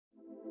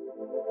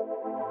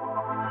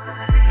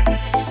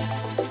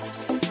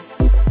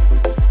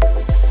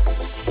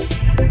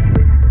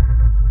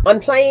I'm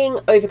playing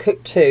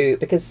Overcooked 2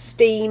 because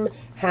Steam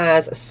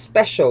has a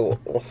special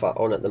offer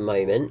on at the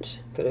moment.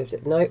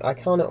 No, I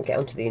cannot get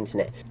onto the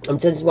internet.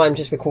 This is why I'm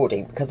just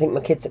recording, because I think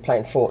my kids are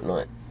playing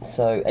Fortnite.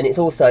 So, and it's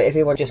also,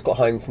 everyone just got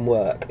home from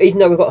work. Even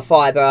though we've got a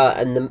fibre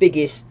and the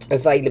biggest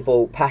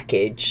available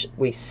package,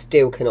 we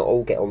still cannot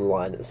all get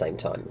online at the same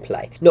time and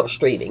play. Not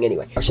streaming,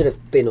 anyway. I should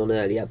have been on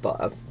earlier, but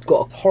I've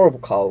got a horrible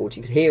cold.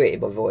 You could hear it in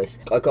my voice.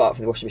 I got up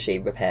for the washing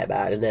machine repair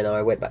man, and then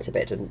I went back to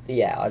bed, and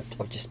yeah,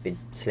 I've just been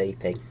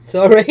sleeping.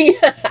 Sorry.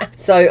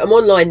 So, I'm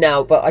online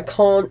now, but I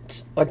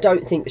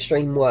don't think the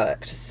stream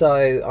worked.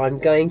 So, I'm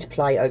going to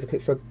play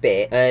Overcooked for a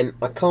bit.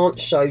 I can't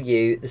show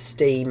you the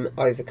Steam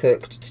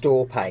Overcooked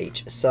store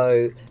page.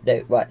 So,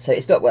 no, right, so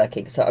it's not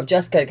working. So I'm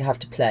just going to have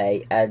to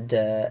play and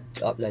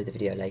upload the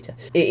video later.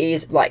 It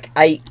is like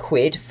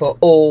 £8 for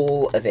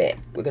all of it.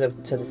 We're going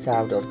to turn the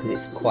sound on because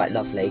it's quite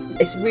lovely.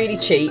 It's really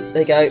cheap.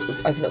 There you go.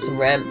 We've opened up some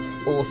ramps.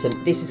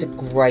 Awesome. This is a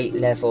great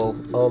level.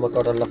 Oh my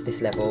god, I love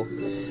this level.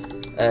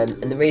 And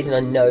the reason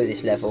I know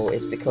this level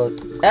is because...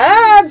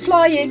 I'm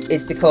flying!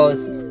 Is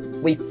because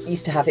we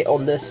used to have it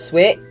on the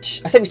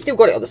Switch. I said we still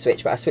got it on the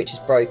Switch, but our Switch is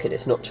broken.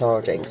 It's not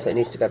charging, so it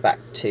needs to go back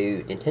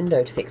to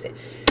Nintendo to fix it.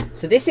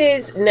 So this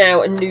is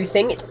now a new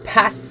thing. It's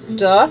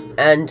pasta,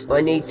 and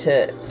I need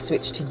to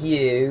switch to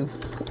you,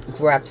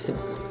 grab some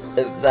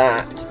of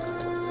that,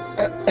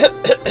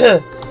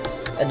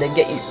 and then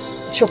get you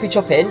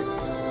chopping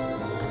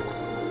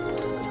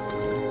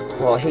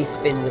while he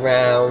spins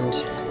around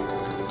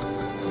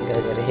and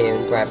goes over here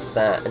and grabs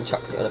that and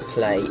chucks it on a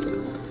plate,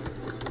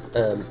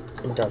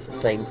 and does the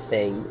same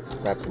thing.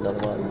 Grabs another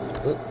one.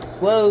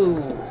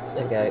 Whoa!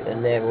 There we go,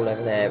 and they're all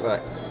over there.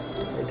 Right.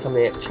 And come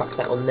here, chuck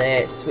that on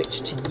there,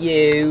 switch to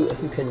you,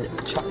 who can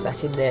chuck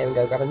that in there and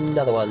go grab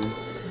another one.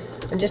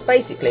 And just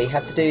basically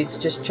have the dudes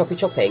just chopping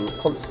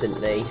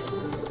constantly.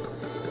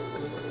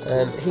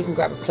 He can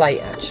grab a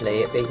plate actually,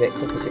 it'd be a bit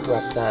quicker to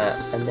grab that,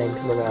 and then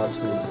come around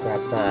and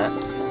grab that,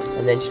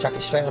 and then just chuck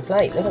it straight on a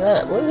plate. Look at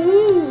that,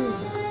 woohoo!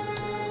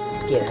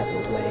 Get out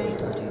of the way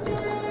as I do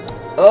this.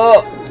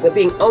 Oh, we're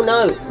being, oh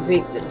no,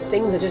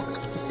 things are just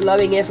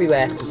blowing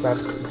everywhere. He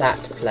grabs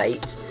that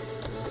plate.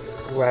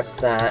 Grabs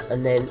that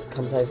and then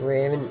comes over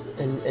here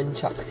and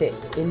chucks it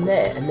in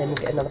there, and then we'll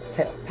get another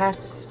plate of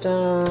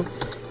pasta.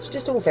 It's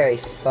just all very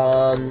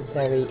fun,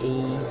 very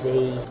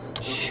easy.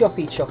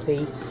 Choppy.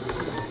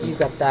 You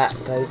grab that,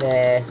 go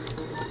there.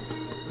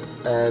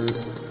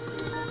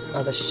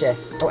 Other chef.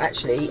 Oh,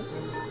 actually,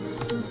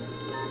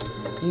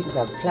 you can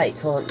grab a plate,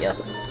 can't you?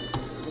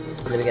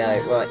 There we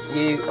go. Right,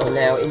 you are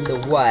now in the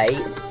way.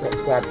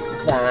 Let's grab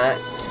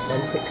that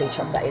and quickly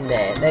chuck that in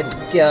there. There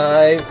we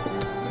go.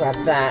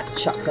 Grab that,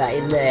 chuck that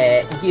in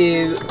there.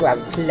 You grab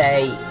a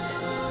plate.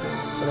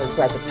 And then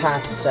grab the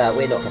pasta.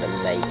 We're not going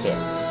to make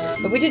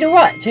it. But we did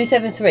alright.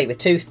 273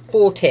 with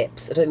 4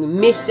 tips. I don't think we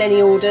missed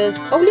any orders.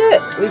 Oh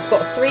look, we've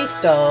got 3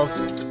 stars.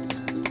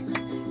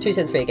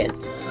 273 again.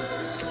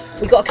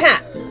 We got a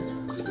cat.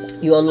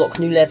 You unlock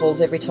new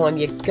levels every time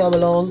you go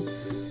along.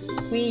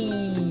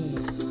 Whee!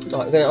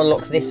 Right, we're going to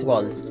unlock this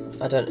one.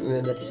 I don't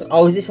remember this one.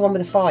 Oh, is this the one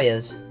with the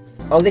fires?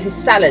 Oh, this is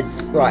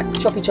salads. Right,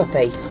 choppy.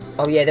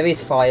 Oh yeah, there is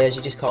fires,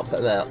 you just can't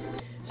put them out.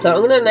 So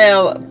I'm going to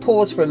now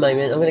pause for a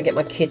moment. I'm going to get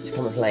my kids to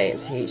come and play it.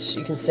 So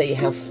you can see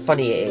how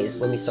funny it is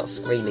when we start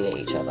screaming at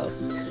each other.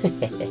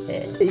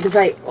 You can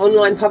play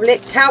online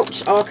public,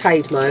 couch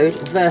arcade mode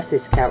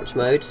versus couch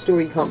mode.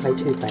 Story you can't play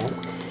 2-player.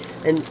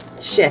 And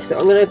chef. So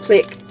I'm going to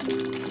click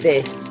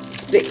this.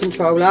 Split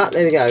controller.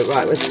 There we go.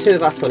 Right, there's 2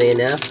 of us on here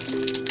now.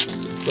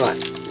 Right.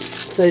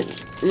 So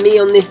me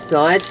on this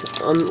side,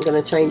 I'm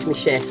going to change my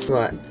chef.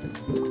 Right.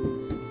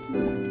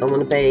 I'm going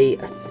to be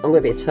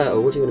a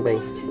turtle. What do you want to be?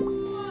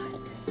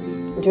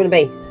 What do you want to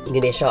be? You're going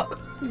to be a shark?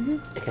 Mm-hmm.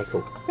 Okay,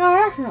 cool. No,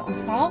 that's not a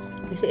shark.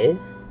 Yes, it is.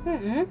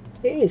 Mm-mm.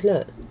 It is,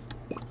 look.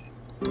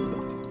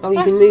 Oh,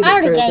 you can move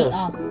it through as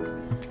well.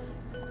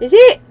 Is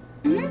it?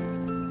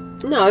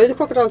 Mm-hmm. No, the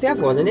crocodile's the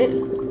other one, isn't it?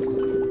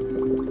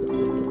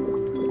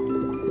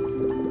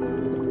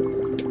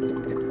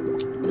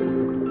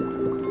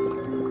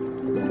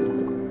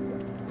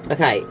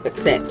 Okay,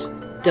 accept.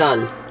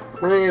 Done.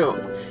 So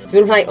we're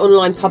going to play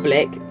online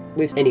public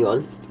with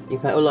anyone. You can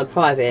play online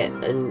private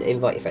and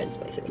invite your friends,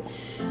 basically.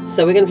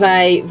 So we're going to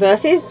play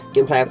versus.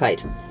 You can play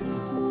arcade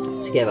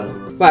together.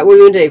 Right, what are we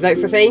going to do? Vote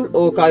for a theme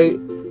or go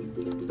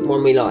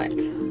one we like?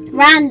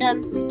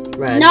 Random.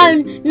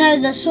 No,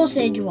 the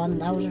sausage one.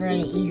 That was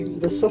really easy.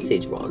 The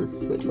sausage one?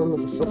 Which one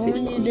was the sausage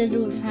one? The one you did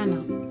with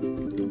Hannah.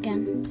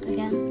 Again.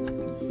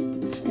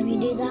 Can you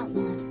do that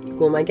one?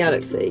 Gourmet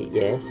Galaxy,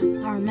 yes.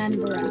 I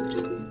remember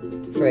it.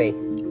 3,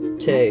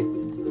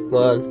 2,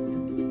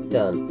 1,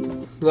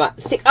 done. Right,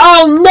 6.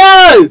 Oh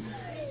no!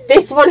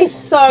 This one is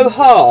so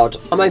hard.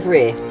 I'm over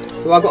here,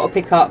 so I've got to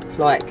pick up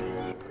like.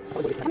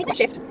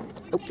 Shift.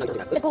 Oh, no. I'm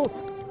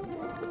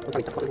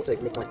trying to stop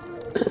this side.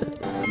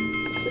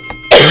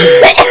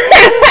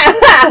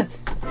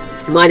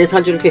 Minus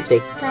 150.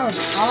 That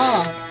was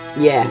hard.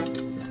 Yeah.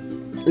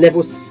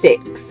 Level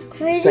 6.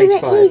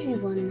 Stage 5. Easy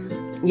one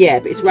now. Yeah,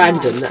 but it's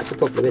random. That's the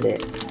problem, isn't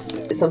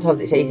it?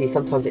 Sometimes it's easy,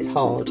 sometimes it's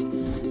hard.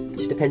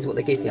 Just depends what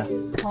they give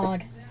you.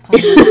 Hard.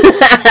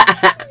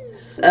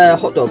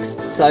 Hot dogs.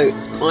 So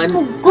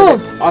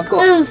I've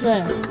got.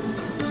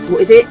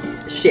 What is it?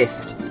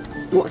 Shift.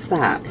 What's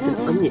that? It's an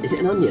onion. Is it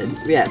an onion?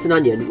 Yeah, it's an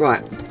onion.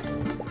 Right.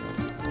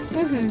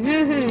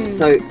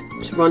 So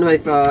just run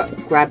over,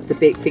 grab the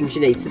big things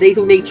you need. So these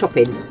all need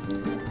chopping.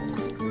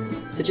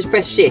 So just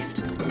press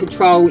shift.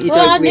 Control you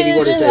don't really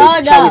want to do.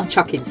 Control is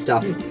chucking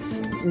stuff.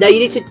 No, you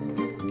need to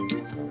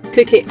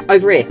cook it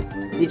over here.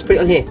 You need to put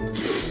it on here.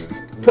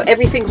 Put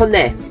everything on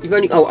there. You've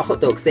only hot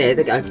dogs there.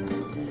 There you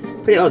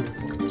go. Put it on.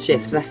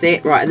 Shift. That's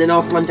it. Right, and then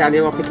I'll run down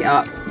here and I'll pick it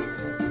up.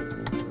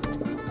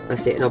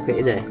 That's it, and I'll put it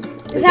in there.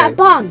 Is that a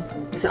bun?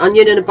 It's an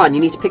onion and a bun.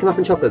 You need to pick them up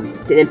and chop them.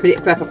 And then put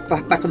it back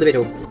on the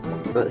middle.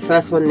 Right, the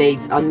first one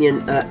needs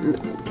onion,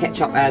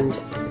 ketchup, and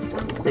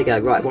there you go.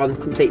 Right, one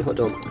complete hot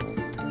dog.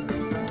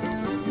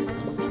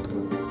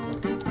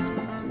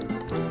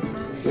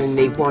 We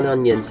only need one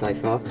onion so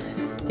far.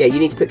 Yeah, you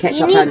need to put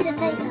ketchup You and. need to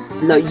take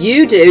that. No,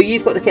 you do.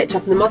 You've got the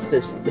ketchup and the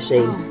mustard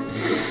machine.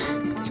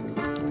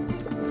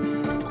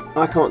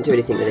 I can't do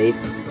anything with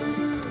these.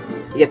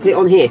 Yeah, put it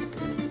on here.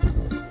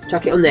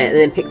 Chuck it on there, and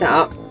then pick that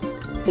up.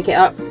 Pick it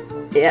up.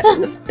 Yeah,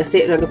 that's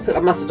it. And I'm gonna put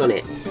a mustard on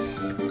it.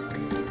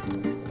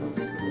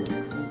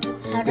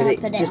 How do I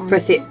put it Just on?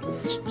 press it.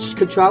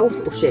 Control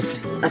or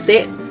shift. That's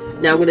it.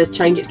 Now I'm gonna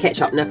change it to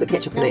ketchup. Now put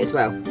ketchup on it as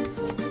well.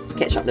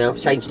 Ketchup now. I've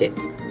changed it.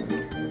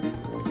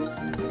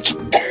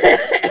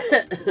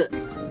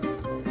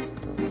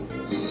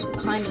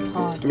 Kind of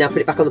hard. Now put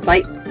it back on the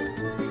plate.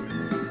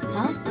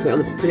 Huh? Put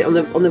it on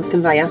the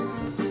conveyor.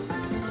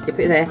 You put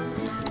it there.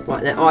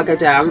 Right, now I go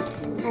down.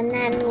 And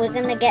then we're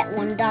gonna get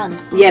one done.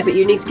 Yeah, but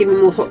you need to give me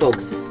more hot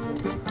dogs.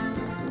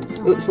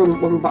 Oops,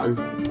 wrong button.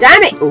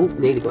 Damn it! Oh,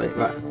 nearly got it.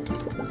 Right.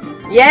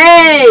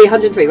 Yay!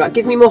 103. Right,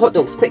 give me more hot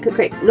dogs. Quick, quick,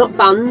 quick. Not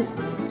buns.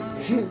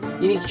 You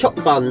need to chop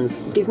the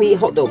buns. Give me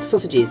hot dogs,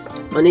 sausages.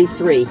 I need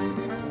 3.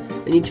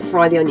 I need to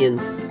fry the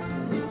onions.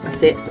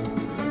 That's it.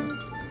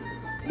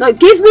 No,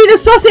 give me the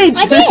sausage!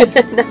 I did!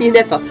 No, you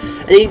never.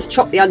 And you need to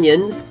chop the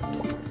onions.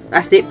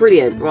 That's it.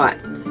 Brilliant. Right.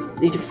 You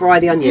need to fry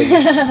the onions.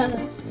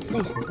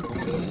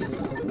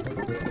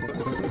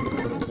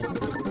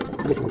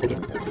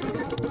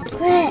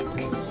 Quick.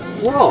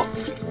 What?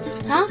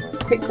 Huh?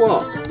 Quick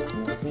what?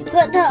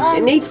 Put the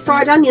It needs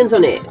fried onions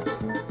on it.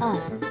 Oh.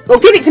 Well,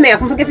 give it to me. I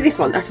can give you this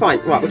one. That's fine.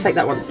 Right, we'll take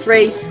that one.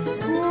 3, 2,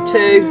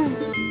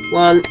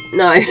 1.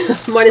 No,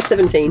 minus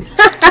 17.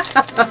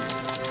 That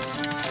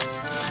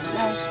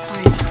was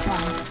kind of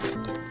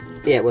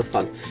fun. Yeah, it was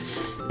fun.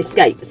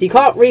 Escape. So you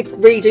can't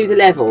redo the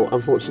level,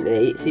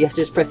 unfortunately. So you have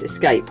to just press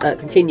escape,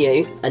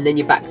 continue, and then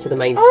you're back to the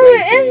main screen. Oh,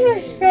 it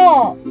is a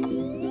shark.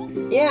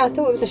 Yeah, I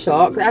thought it was a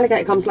shark. The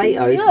alligator comes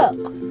later. Look.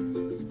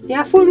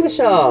 Yeah, I thought it was a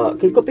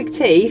shark. He's got big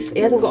teeth.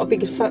 He hasn't got a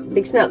big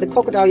snout. The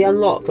crocodile you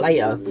unlock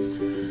later.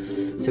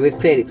 So we've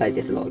clearly played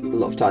this a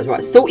lot of times.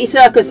 Right, Salty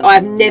Circus I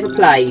have never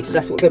played.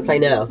 That's what we're going to play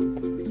now.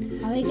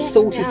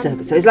 Salty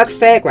Circus. So it's like a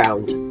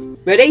fairground.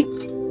 Ready?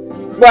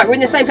 Right, we're in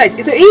the same place.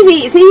 It's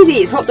easy. It's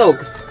easy. It's hot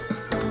dogs.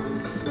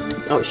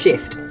 Oh,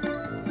 shift.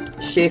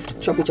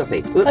 Shift. Choppy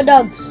choppy. Whoops. Hot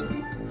dogs.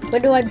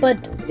 Where do I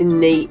put? In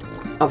the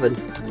oven.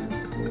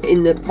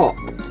 In the pot.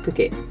 To cook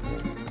it.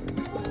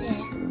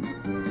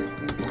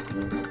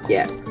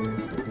 Yeah.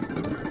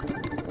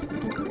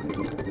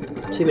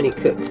 Too many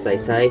cooks, they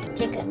say.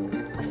 Chicken.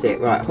 That's it.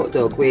 Right, hot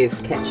dog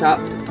with ketchup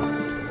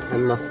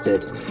and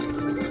mustard.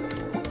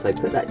 So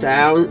put that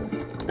down,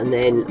 and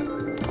then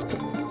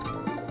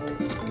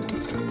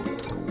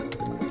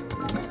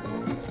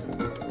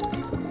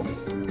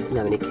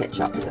no, we need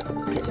ketchup. Is that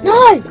ketchup?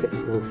 No!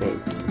 Wrong thing.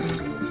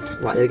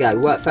 Right, there we go.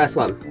 Work first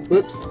one.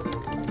 Whoops.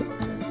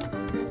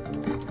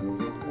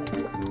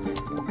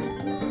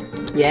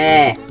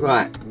 Yeah.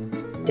 Right.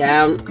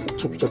 Down.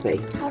 Choppy choppy.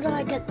 How do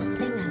I get the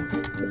thing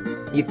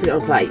out? You put it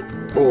on a plate,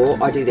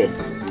 or I do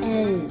this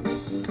Oh.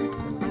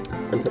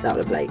 and put that on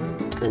a plate,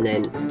 and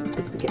then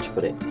put the ketchup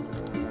on it.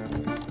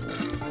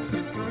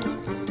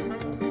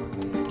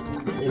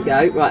 There we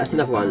go. Right, that's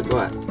another one.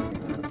 Right.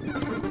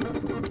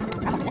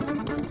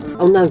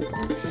 Oh no.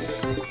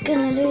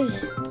 Gonna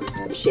lose.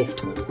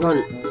 Shift.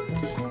 Run.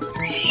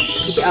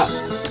 Pick it up.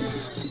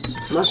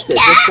 Mustard.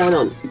 What's going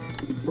on?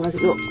 Why is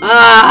it not?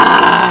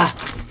 Ah!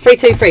 3,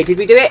 2, 3. Did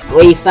we do it?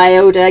 We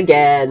failed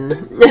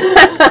again.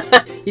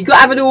 You got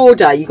to have an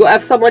order. You got to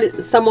have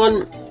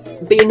someone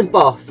being the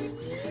boss.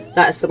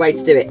 That's the way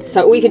to do it.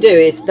 So all you can do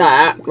is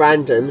that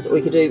randoms, or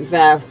you can do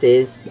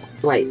versus.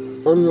 Wait,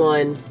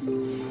 online.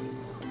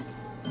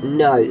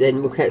 No,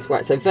 then we'll catch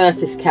right. So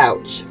versus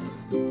couch.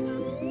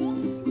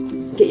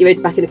 Get your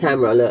head back in the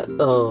camera. Look.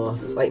 Oh,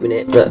 wait a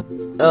minute. Look.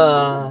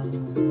 On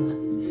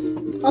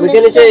we're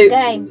this gonna do.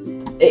 game.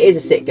 It is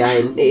a sick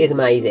game. It is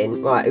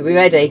amazing. Right, are we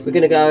ready? We're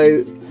gonna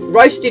go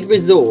Roasted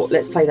Resort.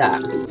 Let's play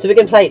that. So we're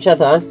gonna play each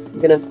other.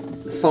 We're gonna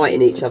fight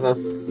in each other.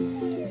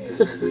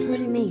 What do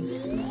you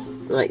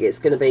mean? Like it's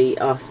gonna be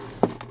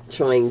us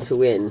trying to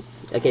win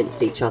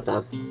against each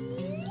other.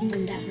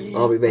 I'm definitely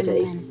Are we gonna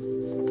ready?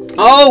 win.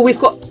 Oh, we've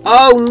got.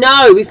 Oh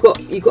no, you've got.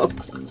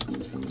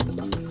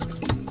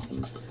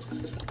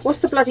 What's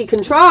the bloody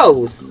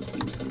controls?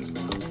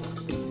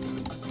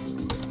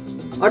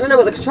 I don't know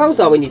what the controls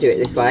are when you do it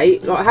this way.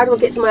 Like, how do I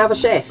get to my other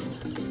chef?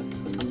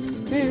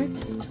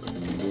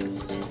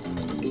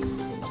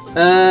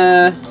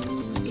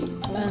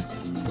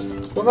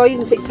 What have I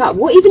even picked up?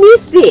 What even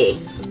is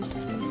this?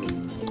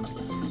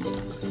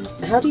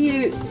 How do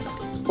you...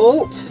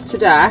 Alt to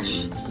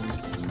dash.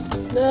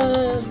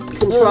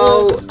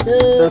 Control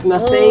does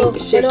nothing.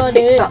 Shift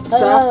picks up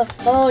stuff.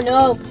 Oh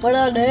no, what do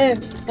I do?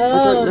 I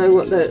don't know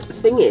what the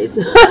thing is.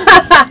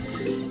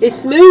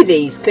 It's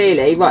smoothies,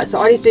 clearly. Right,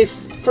 so I need to do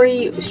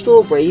 3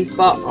 strawberries,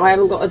 but I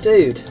haven't got a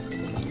dude.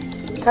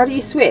 How do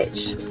you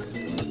switch?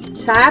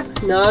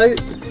 Tab? No.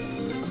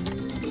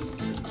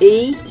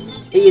 E?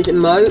 E is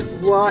Mo.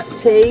 Y?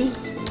 T?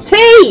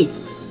 T!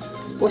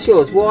 What's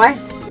yours? Y?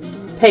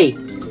 P.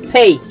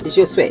 P is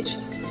your switch.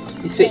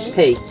 You switch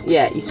P.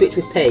 Yeah, you switch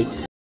with P.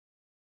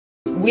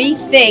 We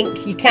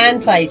think you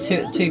can play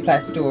two-player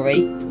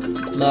story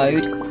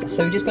mode.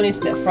 So we've just gone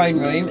into that throne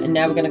room, and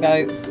now we're going to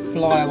go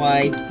fly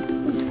away.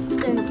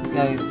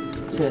 Go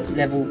to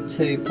level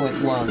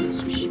 2.1.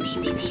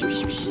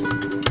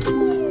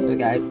 There we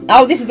go.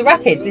 Oh, this is the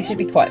rapids. This should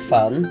be quite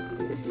fun.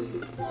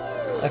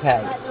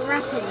 Okay. Like the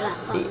rapids, that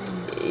one.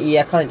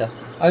 Yeah, kind of.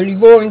 Only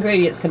raw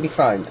ingredients can be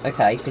thrown.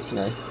 Okay, good to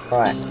know.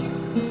 Right.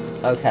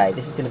 Okay,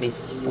 this is going to be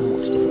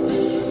somewhat difficult.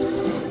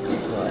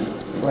 Right.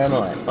 Where am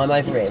I? I'm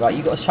over here. Right,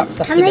 you got to chuck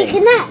stuff to me.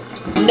 Can they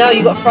connect? No,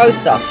 you got to throw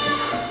stuff.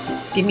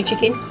 Give me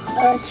chicken.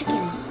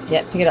 Chicken.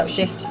 Yeah, pick it up.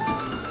 Shift.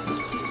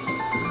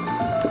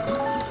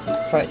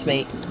 Throw it to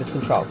me with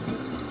control.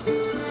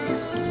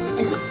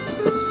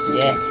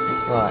 Yes.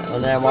 Right. Well,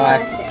 now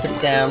I put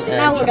it down. And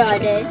now what do I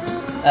do?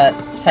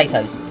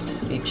 Potatoes.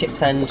 You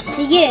chips and.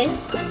 To you?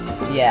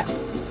 Yeah.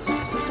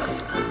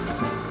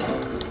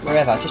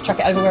 Wherever. Just chuck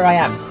it over where I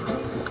am.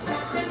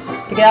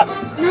 Pick it up.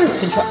 No.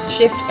 Control.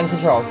 Shift and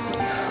control. There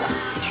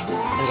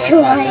we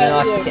go. Right, and then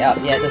I pick it up.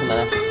 Yeah, it doesn't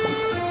matter.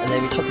 And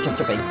then we chop.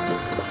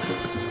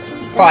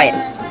 Fry it.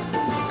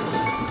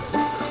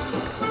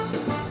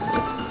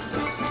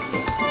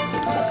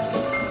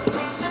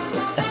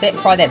 That's it.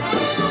 Fry them.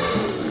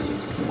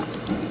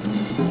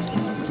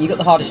 You got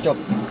the hardest job.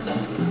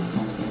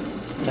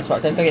 That's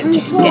right. Go get a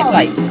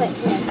plate.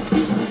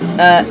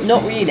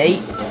 Not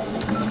really.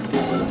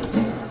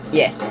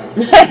 Yes.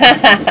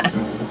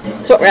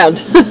 Swap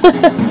round.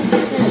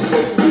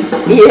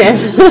 Yeah.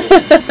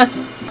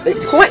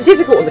 It's quite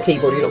difficult on the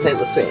keyboard. You're not playing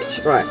with the Switch.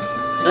 Right.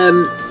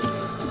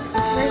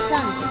 Where's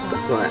that?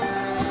 Right.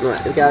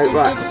 Right. There we go.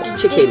 Right.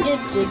 Chicken.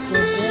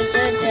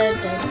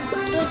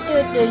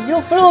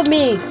 You fooled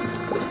me.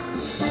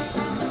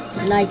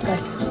 Like it.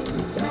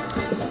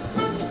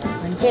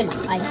 Until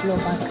I flew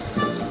back.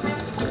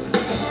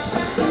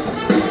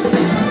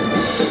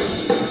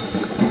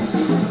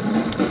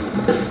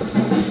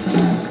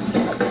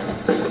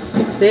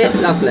 That's it.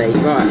 Lovely.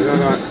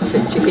 Right.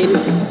 Cook chicken.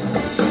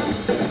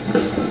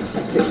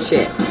 Cook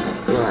chips.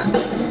 Right.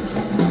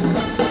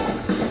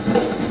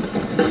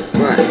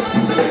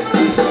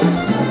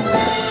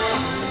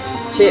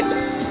 Chips.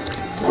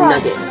 And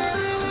nuggets.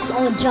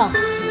 Or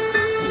just.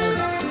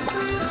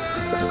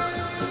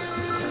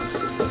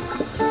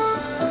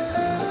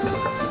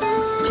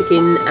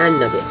 Chicken and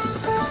nuggets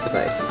for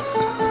both.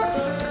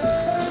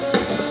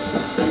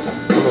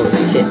 Come on,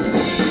 chips.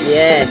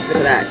 Yes, look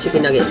at that.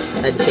 Chicken nuggets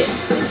and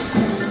chips.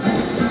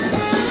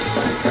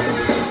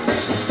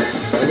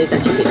 I need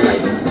that chicken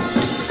legs.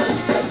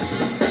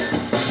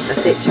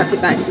 That's it. Chuck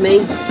it back to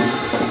me.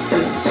 So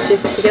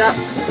shift, pick it up,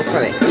 and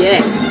throw it.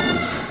 Yes.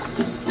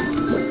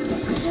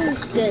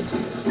 Sounds good.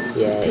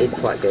 Yeah, it is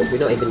quite good. We're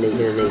not even going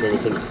to need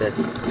anything to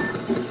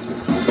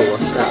be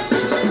washed up.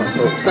 Just quite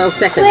cool. 12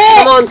 seconds. Quick.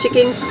 Come on,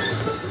 chicken.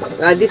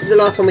 This is the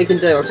last one we can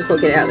do. I've just got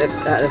to get it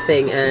out of the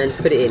thing and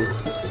put it in.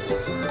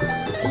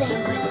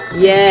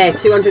 Yeah,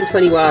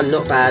 221.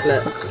 Not bad.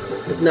 Look,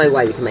 there's no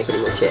way we can make any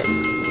more chips.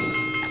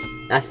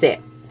 That's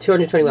it.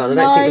 221. I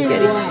don't think we'll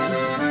get any.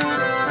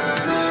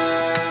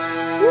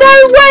 No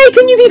way!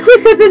 Can you be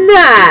quicker than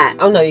that?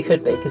 Oh no, you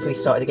could be because we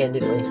started again,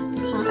 didn't we?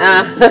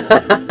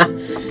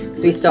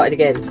 Because we started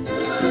again.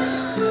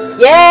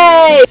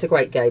 Yay! It's a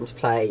great game to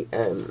play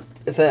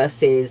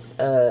versus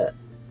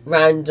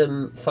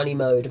random funny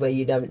mode where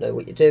you don't know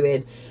what you're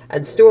doing,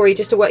 and story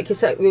just to work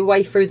your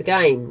way through the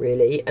game,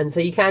 really. And so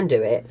you can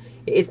do it.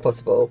 It is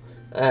possible.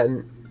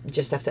 You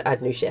just have to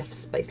add new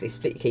chefs. Basically,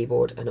 split your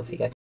keyboard and off you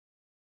go.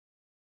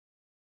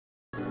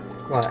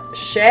 Right,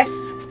 chef.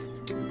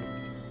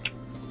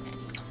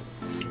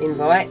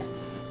 Invite.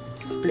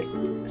 Split.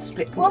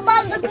 What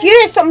about the? If you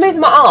don't stop moving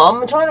my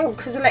arm, I'm trying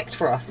to select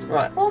for us.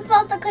 Right. What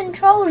about the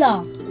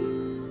controller?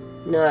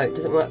 No, it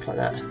doesn't work like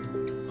that.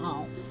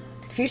 Oh.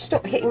 If you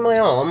stop hitting my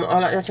arm,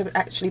 I'll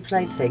actually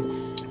play the thing.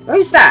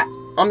 Who's that?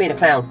 I'm being a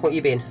clown. What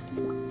you being?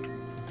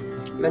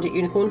 Magic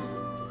unicorn?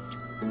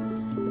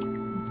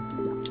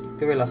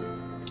 Gorilla.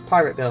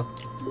 Pirate girl.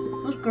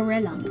 What's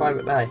gorilla?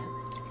 Pirate bay.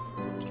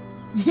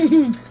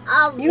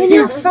 Oh, You're in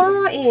there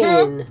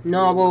farting.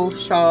 Narwhal,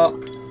 shark,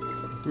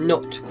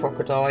 not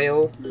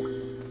crocodile,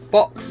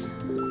 box,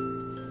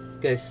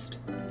 ghost.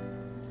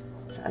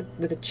 Is that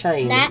with a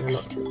chain?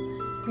 Next.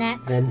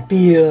 Next. Then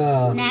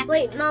beer. Next.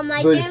 Wait, Mum,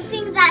 I Wolf. don't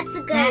think that's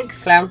a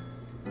ghost. Clown.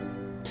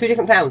 2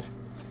 different clowns.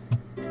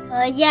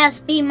 Yes,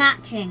 be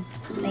matching.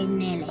 They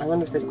nearly. I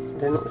wonder if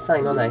they're not the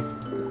same, are they? No,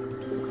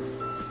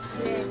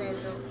 they're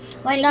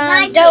not. Wait, no, Can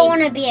I I don't see?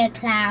 want to be a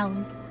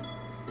clown.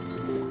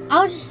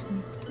 I'll just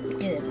do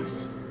it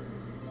myself.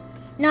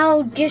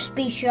 No, just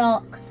be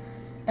shocked.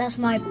 That's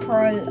my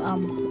pro.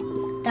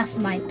 That's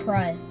my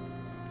pro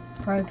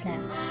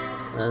clown.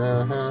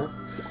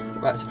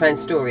 Right, so playing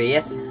story,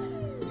 yes?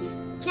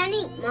 Can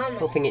eat Mama.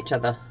 Helping each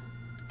other.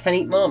 Can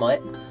eat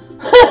Marmite.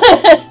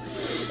 I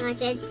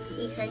said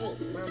you can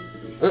eat Mum.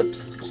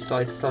 Oops,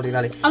 started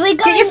valley. Are we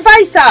Get going? your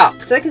face up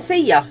so they can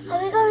see you. Are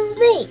we going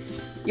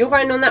Veets? You're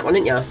going on that one,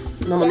 aren't you?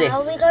 And I'm on Are we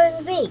this. going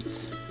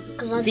Veets?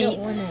 Because I don't Veets?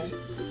 want to.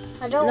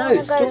 I don't No, want to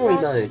it's go story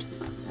first. mode.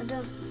 I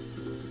don't.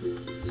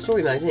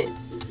 Story mode, isn't it?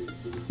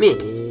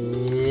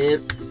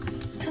 Meep.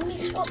 Can we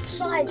swap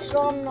sides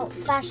so I'm not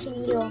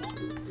bashing your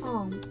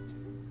arm?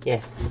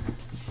 Yes.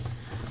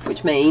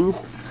 Which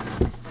means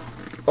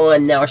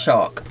I'm now a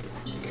shark.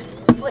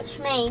 Which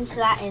means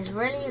that is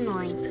really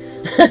annoying.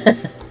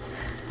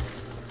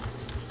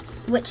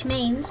 Which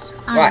means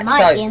I Right, might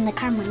so- be in the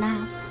camera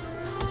now.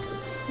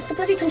 It's the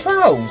bloody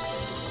controls.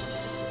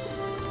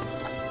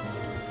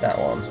 That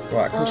one.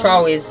 Right,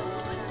 control is...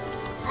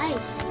 Hey.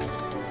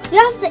 You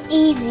have the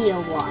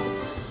easier one.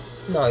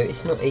 No,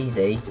 it's not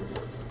easy.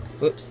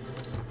 Whoops.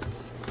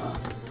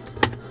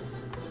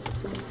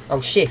 Oh,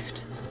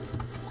 shift.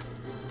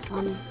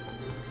 Oh,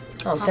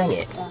 dang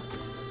it. Pasta.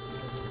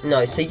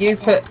 No, so you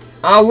put...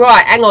 Oh,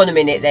 right, hang on a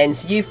minute then.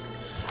 So you've...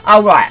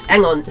 Oh, right,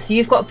 hang on. So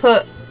you've got to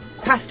put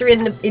pasta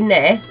in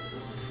there,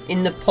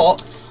 in the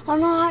pots. Oh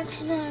no, I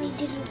accidentally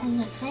did it on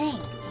the thing.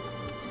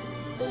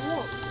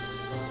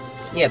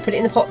 Yeah, put it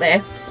in the pot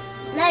there.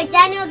 No,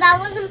 Daniel, that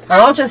wasn't pasta.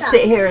 And I'll just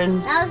sit here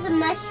and That was a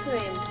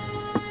mushroom.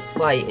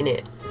 wait,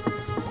 innit?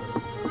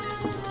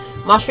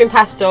 Mushroom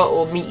pasta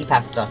or meaty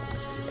pasta?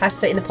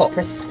 Pasta in the pot.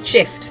 Press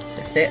shift.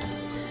 That's it.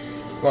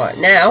 Right,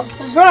 now...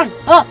 Let's run,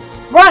 up,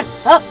 run,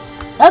 up,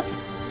 run,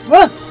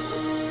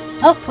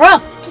 up,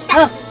 run,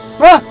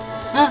 run.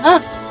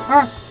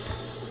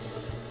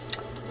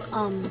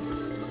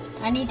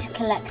 I need to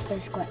collect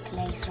this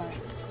quickly. Sorry.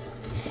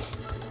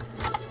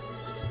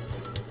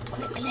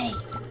 Quickly.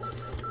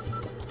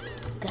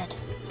 Good.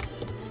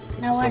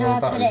 Now where do I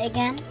put it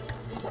again?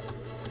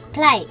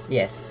 Plate.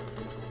 Yes.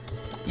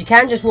 You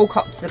can just walk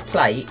up to the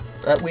plate,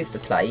 with the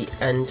plate,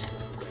 and...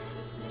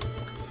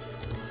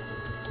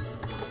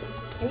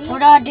 What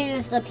do I do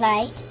with the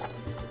plate?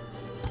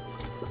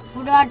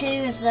 What do I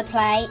do with the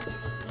plate?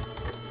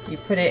 You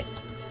put it...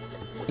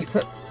 You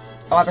put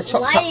either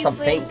chopped Why are up you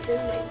something... putting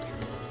so much?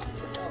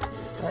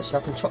 Actually,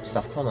 I can chop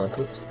stuff, can't I?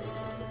 Oops.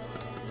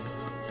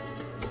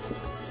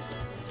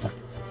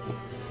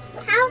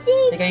 How do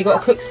you There you go, you gotta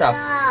chop cook stuff.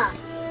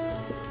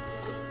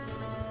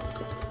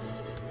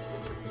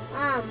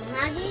 How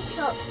do you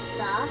chop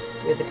stuff?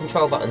 With the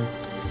control button.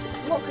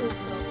 What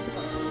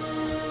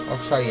control? I'll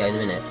show you in a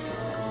minute.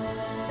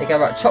 There you go,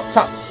 right, chopped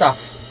up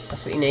stuff.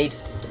 That's what you need.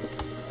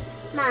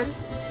 Mum,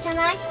 can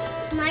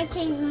I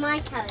change my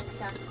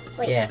character?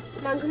 Wait, Yeah.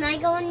 Mum, can I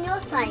go on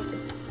your side?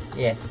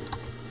 Yes.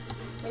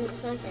 And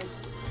it's my turn.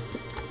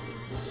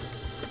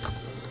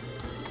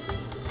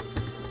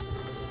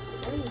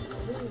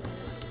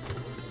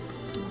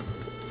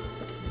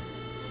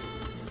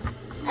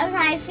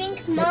 Okay, I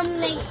think Mum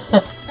makes the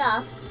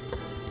stuff.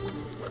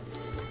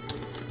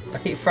 I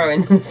keep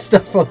throwing the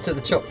stuff onto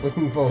the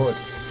chopping board.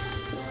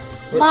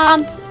 Whoops.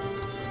 Mom.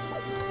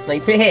 No,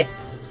 you put it here.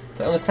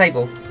 Put it on the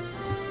table.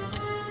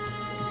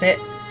 That's it.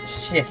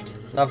 Shift.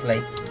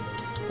 Lovely.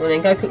 Well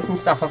then, go cook some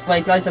stuff. I've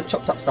made loads of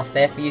chopped up stuff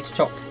there for you to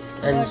chop.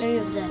 What do I And do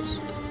with this?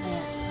 Oh,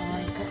 yeah, I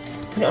already cooked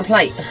it. put it on a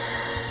plate.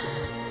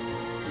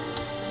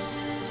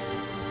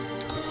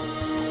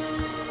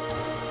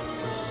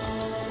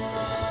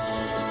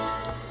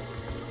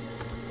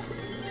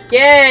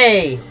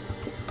 Yay!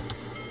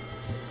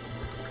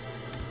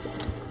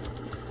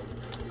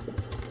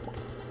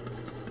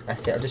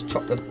 That's it, I'll just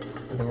chop the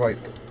rope.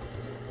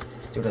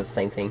 Still does the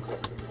same thing.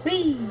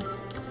 Whee!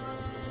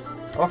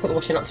 Oh, I've got the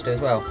washing up to do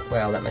as well.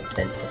 Well, that makes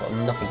sense. I've got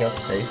nothing else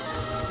to do.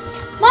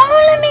 Mama,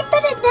 let me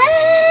put it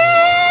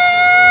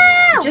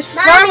down! Just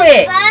Mum, throw it's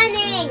it!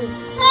 burning!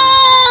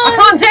 I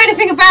can't do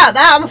anything about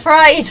that, I'm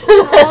afraid.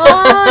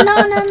 Oh,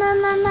 no.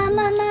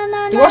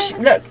 The wash,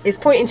 look, it's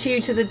pointing to you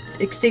to the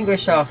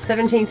extinguisher.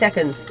 17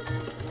 seconds.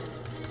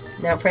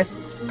 Now press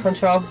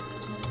control.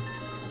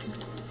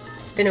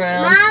 Spin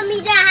around. Mum,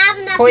 you don't have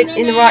enough Point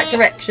in the right minutes.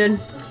 direction.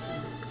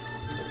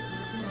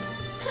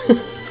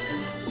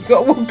 You've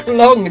got to walk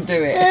along and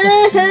do it.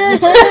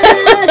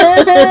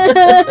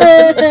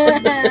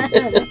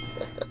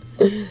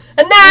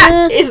 And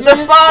that is the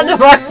fun of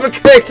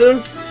Overcooked. I'm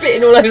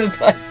spitting all over the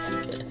place.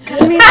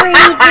 Can we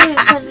redo?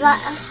 Because that.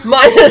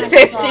 Minus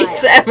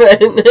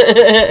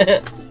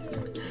 57.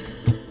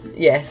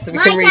 Yes, we can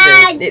My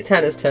redo turn. it. It's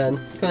Hannah's turn.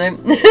 Come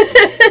on. We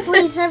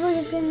said we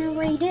were going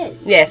to redo.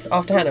 Yes,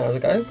 after Hannah, I'll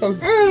go. Come on.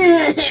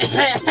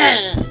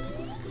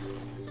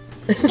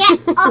 Get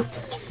off.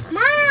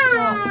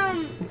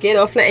 Mom! Get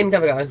off. Let him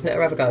have a go. Let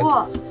her have a go.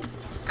 What?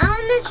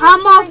 I'm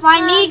Come off.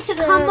 I need to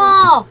come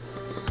off.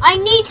 I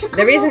need to come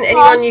There isn't off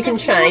anyone first you can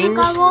if wanna change.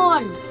 Go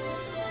on.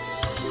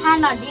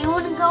 Hannah, do you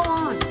want to go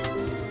on?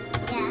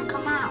 Yeah.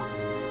 Come out.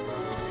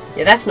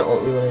 Yeah, that's not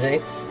what we want to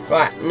do.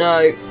 Right, no.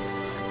 I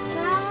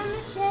want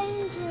to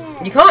change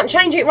it. You can't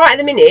change it right at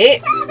the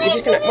minute. You're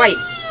just going to... Wait.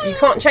 You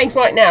can't change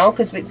right now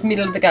because it's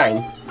middle of the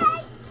game.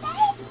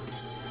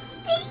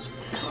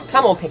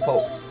 Come on,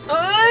 Pickle.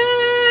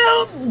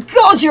 Oh,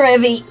 God, you're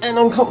heavy and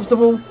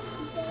uncomfortable.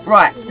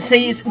 Right, so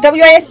it's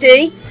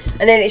WASD,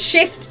 and then it's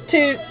shift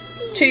to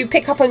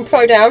pick up and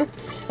throw down,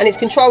 and it's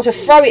control to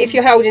throw it if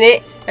you're holding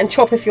it, and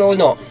chop if you're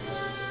not.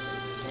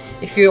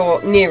 If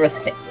you're near a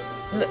thing.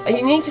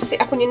 You need to sit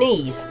up on your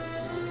knees.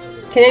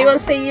 Can anyone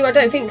see you? I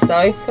don't think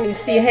so. Can't even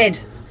see your head.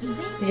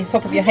 The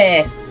top of your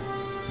hair.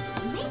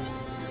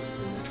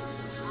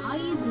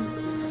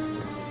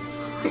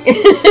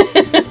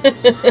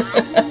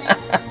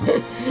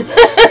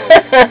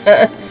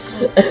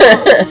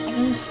 I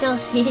can still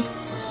see it.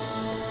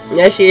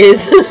 Yeah, she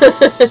is.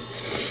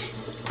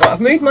 Right, I've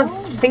moved my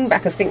thing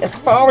back, I think, as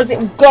far as it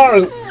will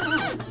go.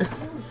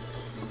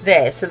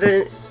 There, so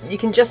then you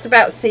can just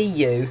about see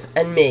you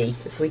and me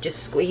if we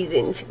just squeeze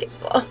in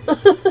together.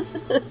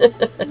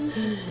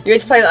 You ready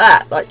to play like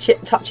that? Like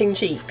touching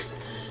cheeks.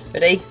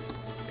 Ready?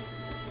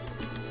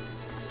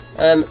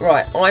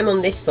 Right, I'm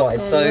on this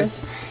side, so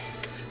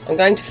I'm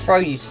going to throw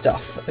you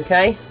stuff,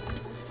 okay?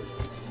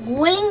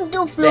 Willing to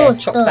There, floor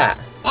chop stuff. that.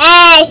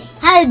 Hey,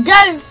 Hannah,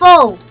 don't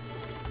fall.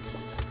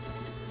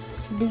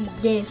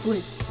 They're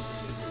full.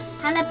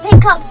 Hannah,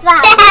 pick up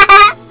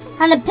that.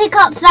 Hannah, pick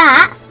up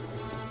that.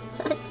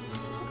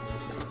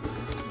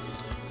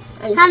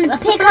 Hannah,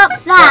 pick up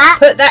Right, that.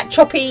 put that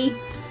choppy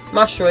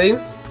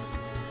mushroom.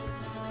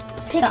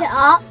 Pick it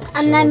up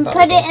and then Sure,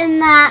 put it in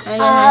that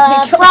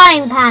how to chop.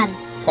 frying pan.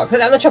 Right, put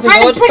that on the chopping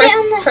Hannah, board. put it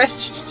on the-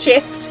 Press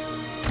shift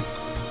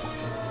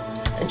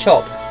and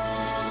chop.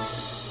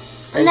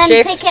 And then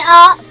shift. pick it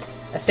up.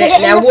 That's put it. it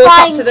in Now the walk up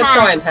frying to the pan.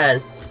 frying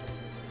pan.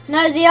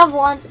 No, the other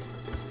one.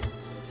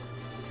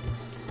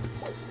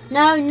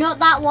 No, not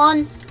that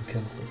one.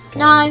 God, this game.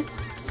 No.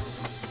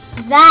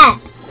 There.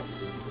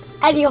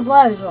 Any of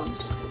those ones.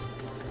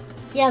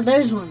 Yeah,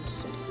 those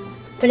ones.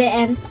 Put it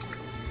in.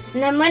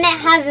 And then when it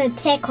has a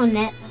tick on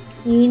it,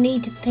 you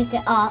need to pick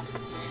it up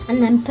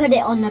and then put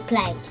it on the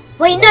plate.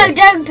 Wait, no,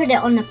 don't put it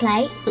on the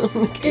plate.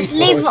 Just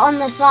leave it on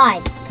the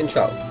side.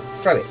 Control.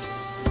 Throw it.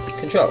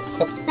 Control.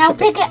 Now chop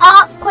pick it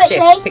up quickly.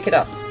 Shift. Pick it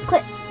up.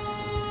 Quick.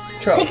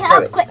 Control. Pick it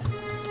throw up quick.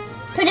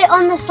 Put it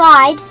on the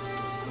side,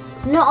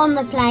 not on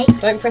the plate.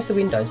 Don't press the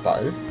Windows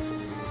button.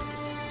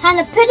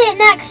 Hannah, put it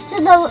next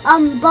to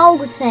the bowl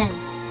thing.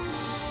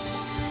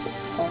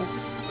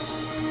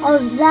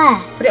 Over there.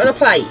 Put it on a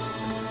plate.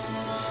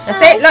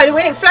 That's it. Look,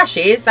 when it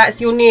flashes, that's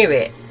you're near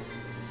it.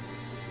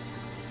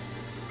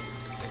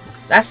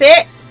 That's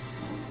it.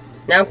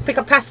 Now pick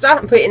up pasta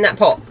and put it in that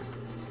pot.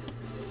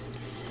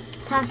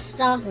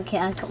 Pasta. Okay,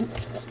 I can't.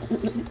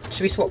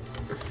 Should we swap?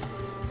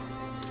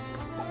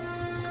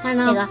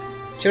 Hannah. Do you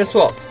want to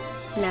swap?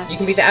 No. You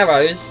can be the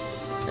arrows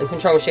and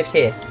control shift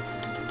here.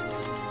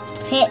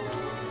 Hit.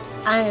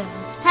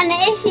 Hannah,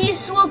 if you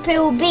swap, it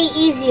will be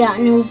easier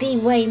and it will be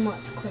way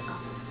much quicker.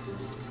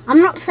 I'm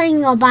not saying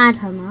you're bad,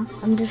 Hannah.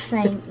 I'm just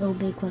saying it will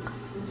be quicker.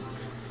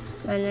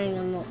 I know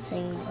I'm not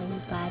saying I'm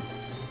bad.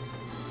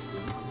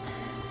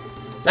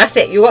 That's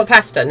it. You got the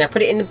pasta. Now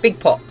put it in the big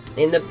pot,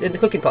 in the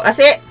cooking pot. That's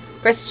it.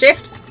 Press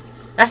shift.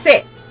 That's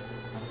it.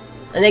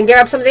 And then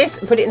grab some of this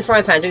and put it in the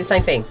frying pan. Do the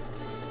same thing.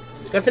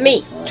 Grab the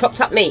meat, chopped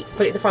up meat.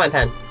 Put it in the frying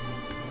pan.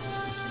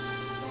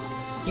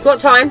 You got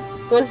time?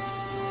 Go on.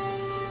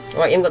 All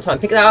right, you haven't got time.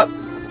 Pick it up.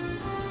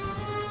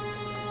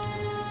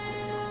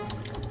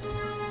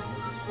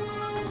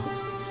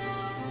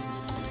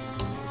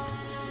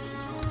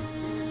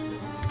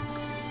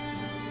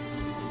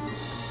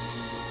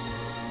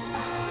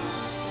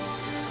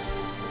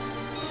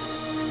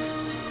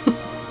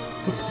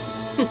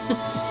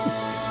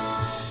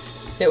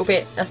 Little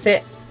bit. That's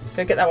it.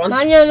 Go get that one.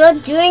 Mom, you're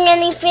not doing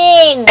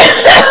anything.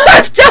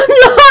 I've done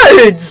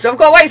loads. I've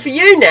got to wait for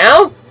you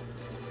now.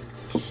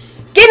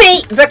 Give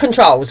me the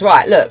controls.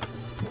 Right, look.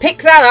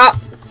 Pick that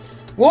up.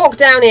 Walk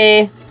down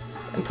here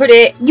and put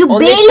it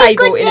on this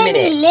table in a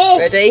minute. Lift.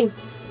 Ready?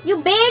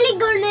 You barely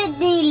got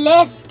any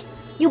lift.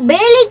 You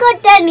barely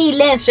got any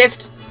lift.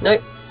 Shift.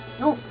 No.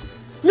 No.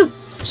 No.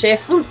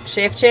 Shift.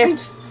 Shift.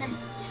 Shift.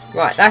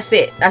 Right, that's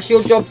it. That's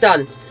your job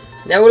done.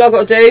 Now all I've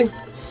got to do is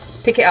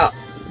pick it up.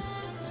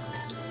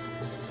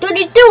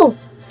 22.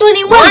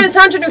 21. Minus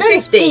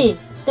 150.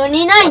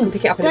 29. I can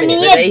pick it up in a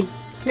minute. Ready?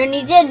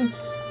 29.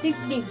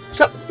 60.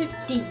 Stop.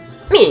 50.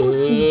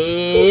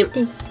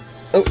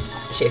 Oh,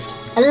 shift.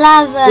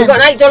 11. We've got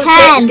an $8 tip.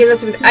 10, Give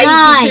us with 82.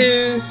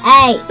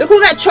 8. Look all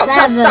that chopped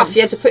up 7, stuff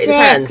you had to put in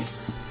the 6, pans.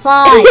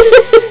 5,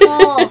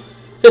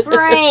 4,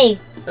 3,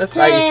 That's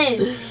 2,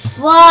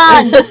 1.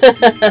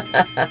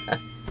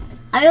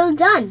 Are you all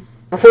done?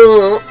 nice.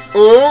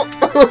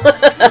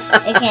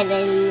 Okay,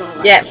 then.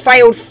 Not Yeah,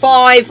 failed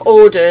 5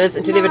 orders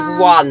and delivered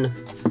 1.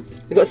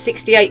 We got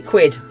 68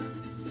 quid.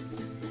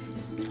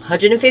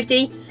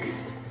 150.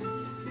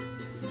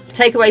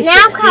 Take away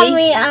Now 60. can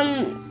we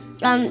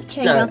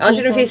change No, our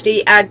 150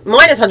 people? add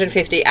minus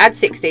 150 add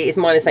 60 is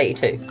minus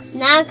 82.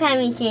 Now can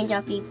we change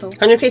our people?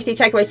 150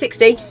 take away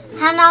 60.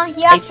 Hannah,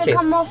 you have 82. to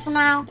come off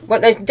now.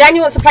 Well, no,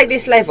 Daniel wants to play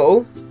this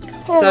level,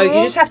 so you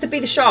Aw. just have to be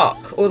the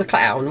shark or the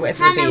clown,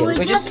 whatever Hannah, you're being. we're We're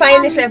just just,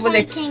 playing this level. With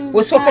this. taking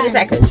We'll swap in a turns.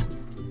 second.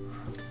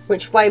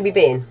 Which way are we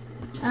being?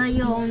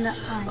 You're on that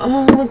side.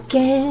 Oh,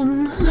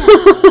 again.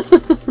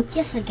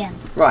 Yes, again.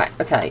 Right.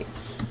 Okay.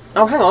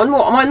 Oh, hang on.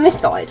 What? Am I on this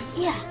side?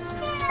 Yeah.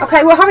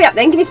 Okay. Well, hurry up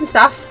then. Give me some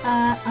stuff.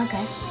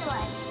 Okay.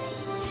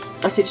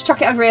 That's it. Just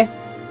chuck it over here.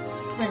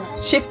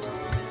 Relax. Shift.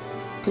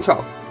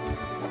 Control.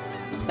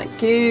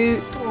 Thank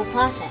you. Oh,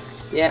 perfect.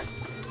 Yeah.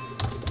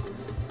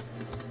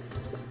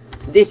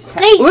 This is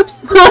how, Please.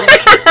 whoops.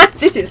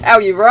 This is how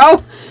you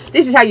roll.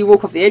 This is how you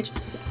walk off the edge.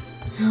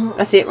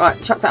 That's it.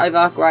 Right. Chuck that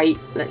over. Great.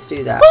 Let's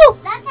do that. Woo!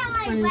 That's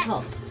how I On went.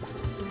 top.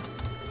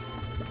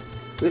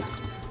 Whoops.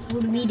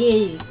 What do we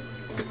do?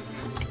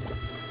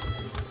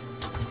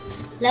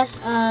 Let's,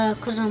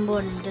 cause I'm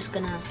bored, I'm just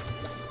gonna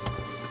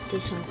do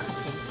some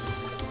cutting.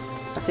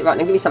 That's it. Right.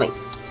 Now give me something.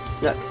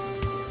 Look.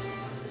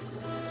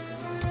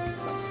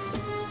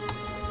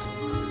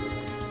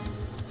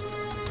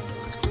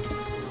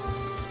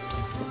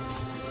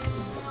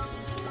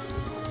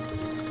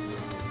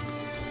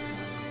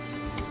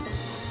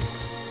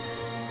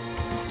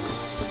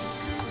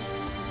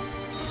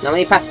 Now I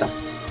need pasta.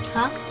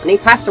 Huh? I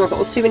need pasta. I've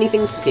got too many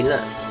things cooking.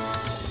 Look.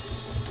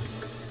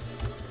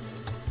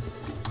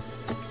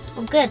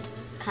 Oh, good.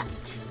 Catch.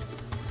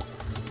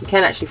 You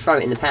can actually throw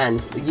it in the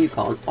pans, but you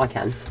can't. I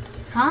can.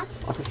 Huh?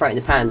 I can throw it in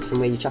the pans from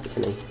where you chuck it to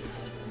me.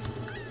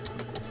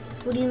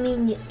 What do you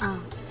mean you,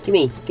 oh.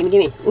 Gimme. Gimme.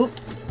 Gimme. Oop.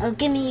 Oh,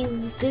 give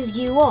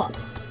you what?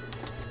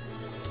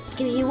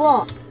 Give you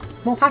what?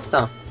 More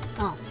pasta.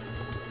 Oh.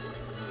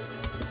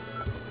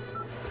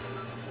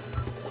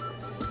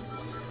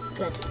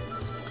 Good.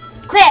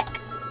 Quick!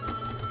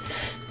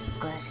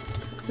 Good.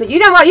 Look, you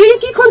don't want.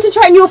 You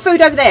concentrate on your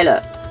food over there.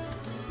 Look.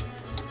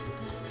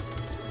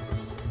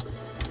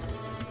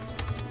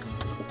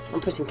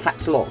 I'm pressing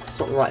caps lock. It's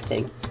not the right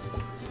thing.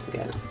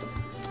 Again.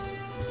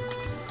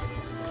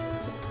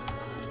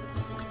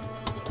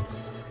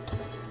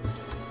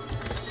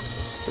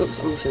 Oops,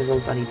 I'm pushing the wrong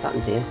bloody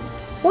buttons here.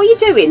 What are you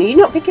doing? Are you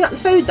not picking up the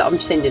food that I'm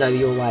sending over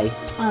your way?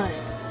 Oh.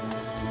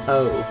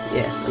 Oh,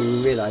 yes. I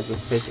didn't realise we're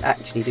supposed to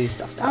actually do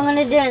stuff now. I'm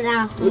gonna do it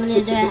now. I'm Oops, gonna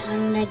oops, do it. oops.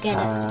 I'm gonna get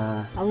it.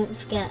 Ah. I won't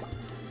forget.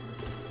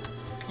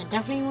 I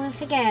definitely won't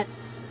forget.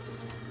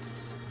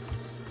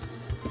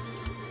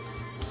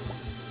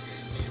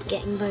 Just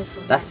getting both of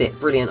them. That's it.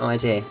 Brilliant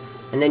idea.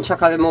 And then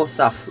chuck over more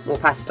stuff. More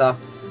pasta.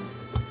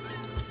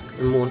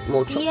 And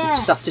more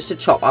Yes. stuff just to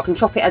chop. I can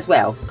chop it as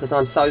well because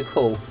I'm so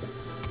cool.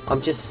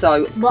 I'm just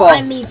so But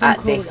I'm boss even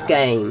at this cooler.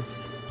 game.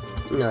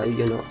 No,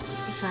 you're not.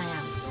 Yes, I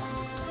am.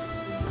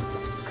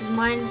 Because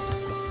mine...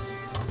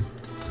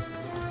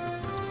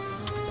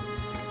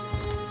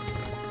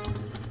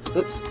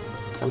 Oops.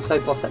 So I'm so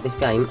boss at this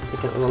game. I'm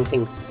picking up the wrong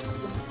things.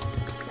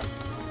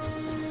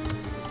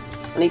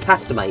 I need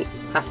pasta, mate.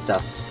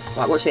 Pasta.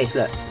 Right, watch this.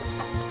 Look.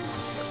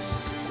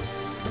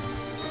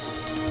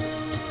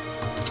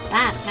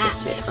 Bad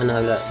catch. That's it. I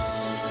know. Look.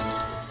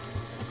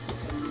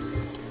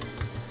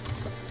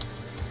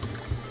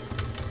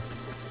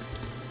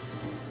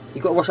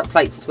 You've got to wash up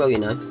plates as well, you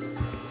know.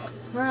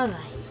 Where are they?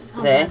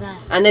 Oh, There. they're there.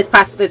 And there's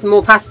pasta. There's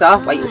more pasta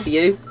Oh. waiting for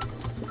you.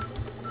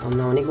 Oh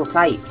no, I need more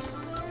plates.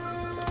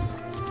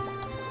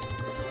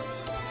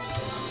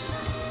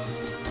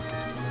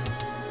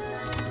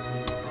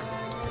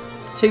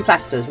 Two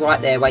pastas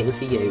right there waiting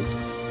for you.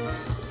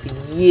 For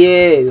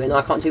you. And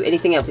I can't do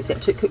anything else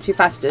except cook two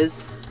pastas.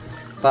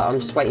 But I'm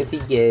just waiting for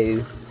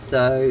you.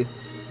 So,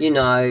 you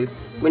know,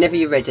 whenever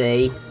you're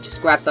ready,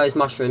 just grab those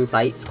mushroom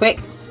plates. Quick.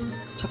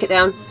 Chuck it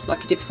down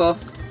like you did before.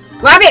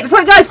 Grab it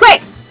before it goes,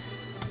 quick!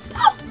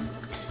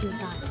 Just in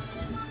time.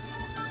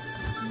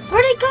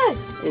 Where'd it go?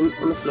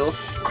 On the floor.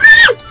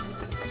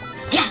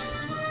 Yes!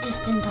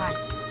 Just in time.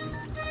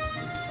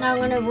 Now I'm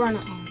gonna run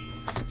it on.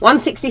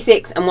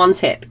 166 and 1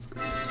 tip.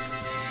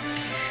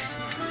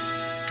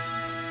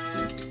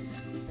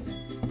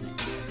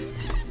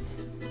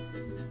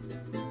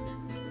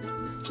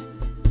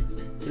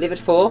 Delivered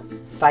 4,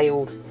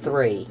 failed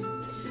 3.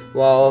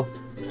 While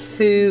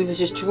food was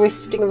just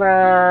drifting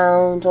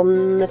around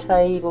on the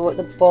table at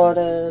the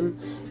bottom.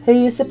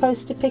 Who's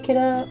supposed to pick it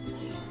up?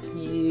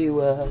 You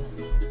were.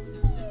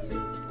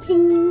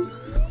 Ping.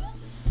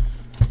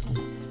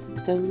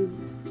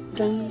 Dun,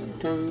 dun,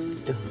 dun,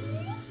 dun.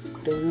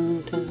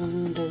 Dun,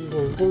 dun, dun,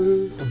 dun,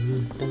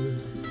 dun,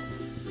 dun.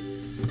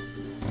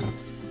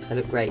 So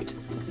look great.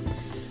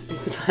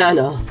 It's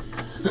Savannah.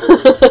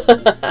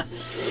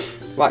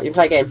 Right, you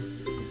play again.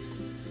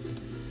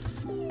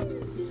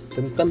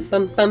 Bum, bum,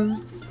 bum,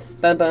 bum.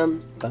 Bum,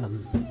 bum,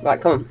 bum. Right,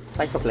 come on,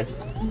 play properly.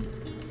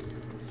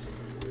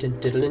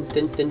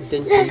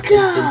 Let's go!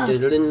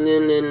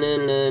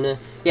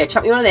 Yeah,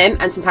 chuck me one of them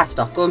and some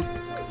pasta. Go on.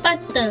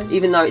 Pasta.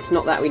 Even though it's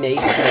not that we need.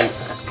 There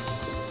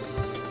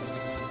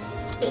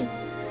you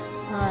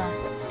go.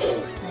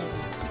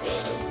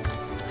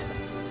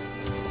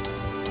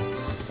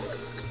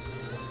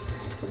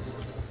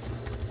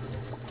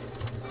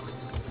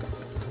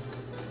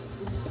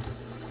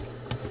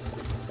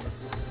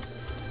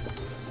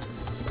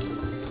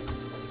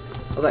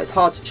 Although it's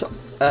hard to chop,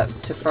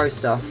 to throw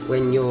stuff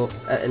when you're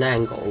at an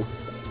angle.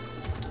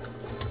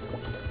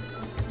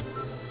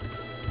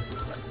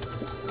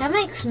 That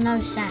makes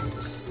no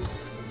sense.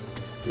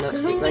 No, Because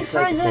it when you makes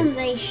throw loads of them, sense.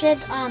 they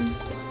should There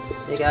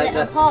you split go,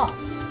 look. apart.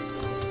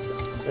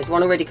 There's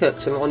one already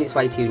cooked and on its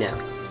way to you now.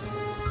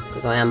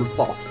 Because I am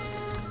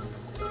boss.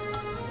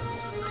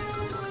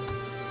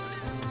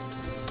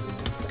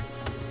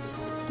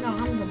 No,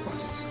 I'm the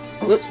boss.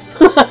 Whoops.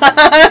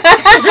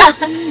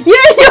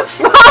 You're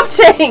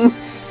farting!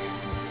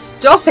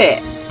 Stop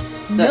it!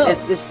 No. Look,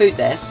 there's food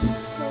there.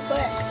 Real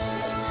quick.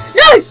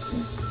 No!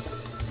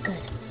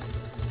 Good.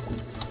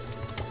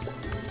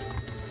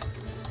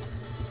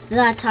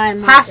 That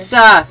time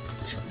Pasta!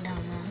 Shut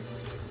down there.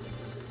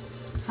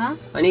 Huh?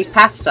 I need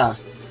pasta.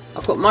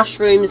 I've got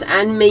mushrooms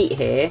and meat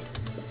here.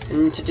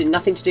 And to do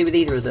nothing to do with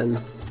either of them.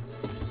 Look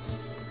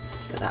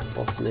at that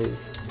boss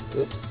move.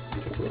 Oops.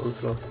 Dropping it on the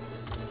floor.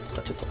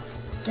 Such a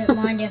boss. Don't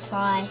mind if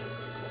I...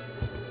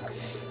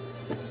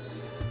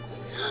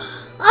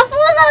 I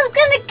thought I was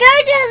gonna go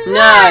down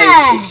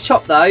there! No! It's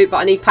chopped though, but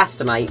I need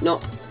pasta, mate.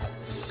 Not...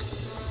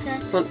 Okay.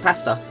 I want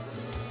pasta.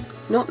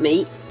 Not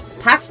meat.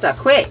 Pasta,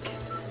 quick!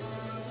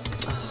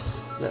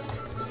 Oh, look.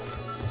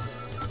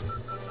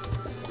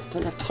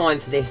 Don't have time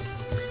for this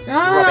No!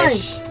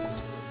 rubbish.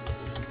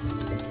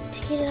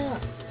 Pick it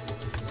up.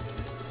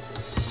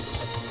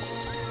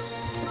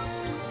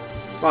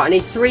 Right, I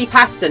need 3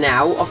 pasta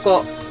now. I've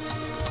got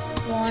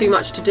 1, too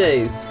much to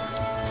do.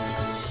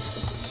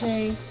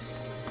 2,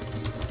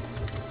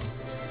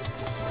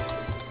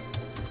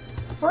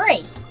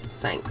 3.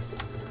 Thanks.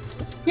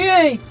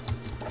 Yay!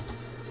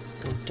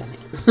 Oh, damn it.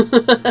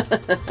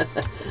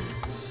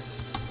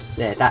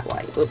 There, that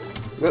way. Oops.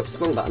 Whoops,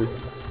 wrong button.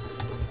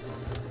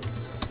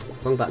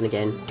 Wrong button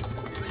again.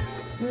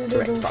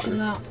 Correct button.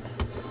 Up.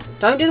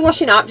 Don't do the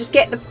washing up, just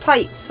get the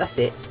plates. That's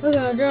it. We're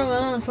gonna drive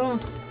on the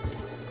phone.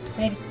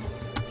 Baby.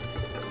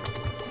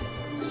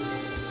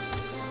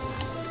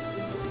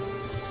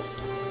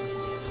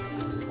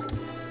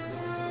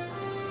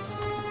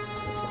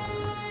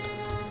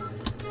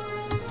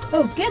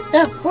 Oh, get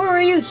that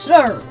for you,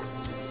 sir.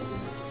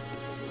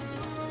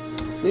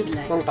 Oops,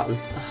 No. wrong button.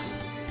 Ugh.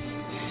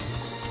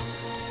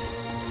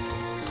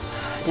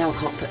 Now I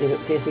can't put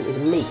anything with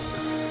the meat.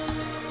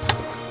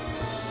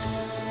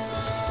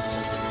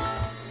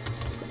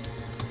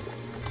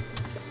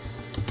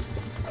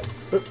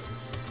 Oops.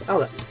 Oh,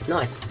 look,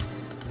 nice.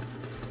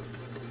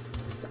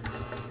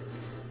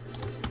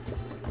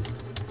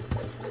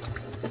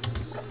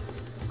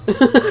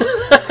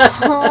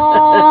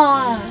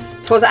 Oh.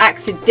 Twas an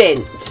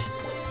accident.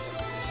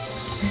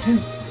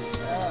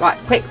 Right,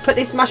 quick, put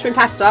this mushroom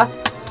pasta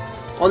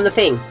on the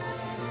thing.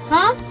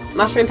 Huh?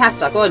 Mushroom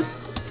pasta, go on.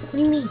 What do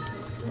you mean?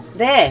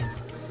 There.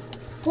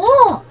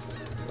 What?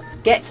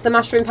 Get the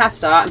mushroom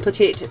pasta and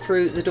put it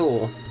through the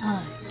door.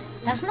 Oh,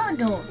 that's not a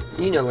door.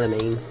 You know what I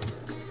mean.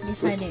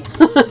 Yes, I do.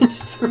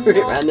 Just threw it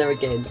around there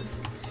again.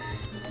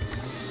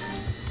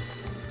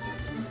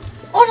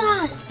 Oh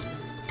no!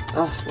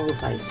 Oh, wrong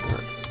place.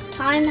 Right.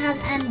 Time has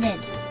ended.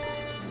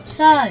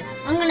 So,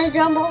 I'm gonna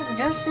jump off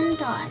just in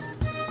time.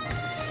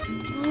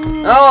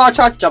 Oh, I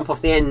tried to jump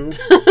off the end.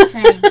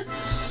 Same.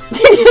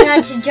 You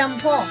had to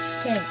jump off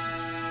too.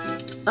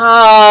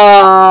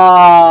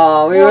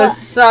 Oh, we were What?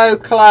 so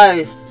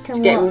close To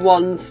to getting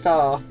what? 1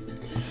 star.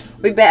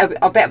 I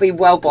better be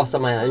well boss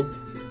on my own.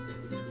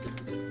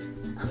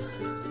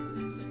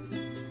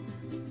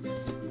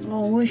 I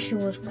wish it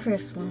was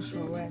Christmas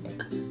already.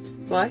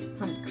 Why?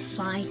 I'm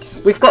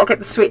excited. We've got to get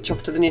the Switch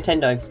off to the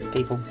Nintendo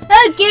people.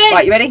 Okay.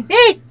 Right, you ready?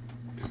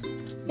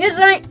 Yes,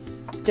 I.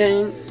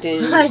 Dun,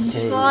 dun, I just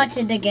dun.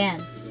 farted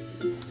again.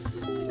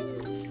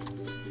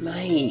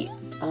 Mate,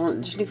 I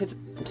just live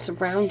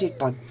surrounded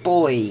by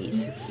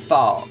boys who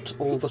fart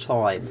all the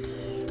time.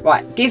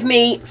 Right, give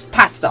me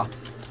pasta.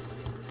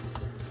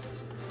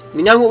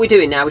 We know what we're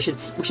doing now. We should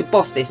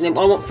boss this, and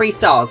I want 3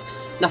 stars,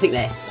 nothing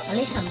less. At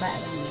least I'm better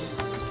than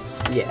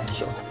you. Yeah,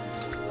 sure.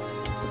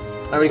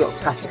 I already got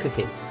That's pasta okay.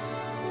 cooking.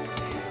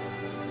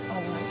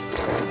 Oh my.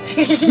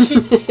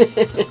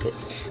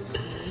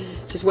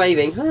 Just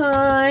waving.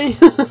 Hi.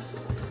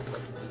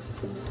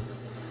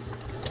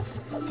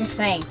 Just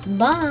say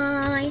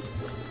bye.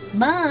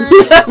 Bye.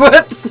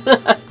 Whoops.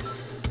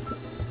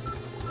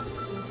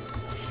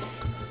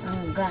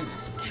 I'm gonna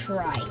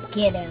try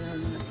get it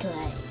on the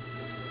plate.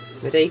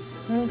 Ready?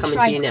 I'm It's gonna coming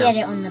try to you now. get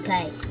it on the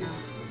plate. No.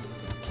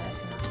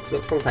 Close enough.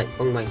 Look, wrong plate,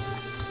 wrong way.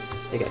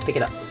 There you go, pick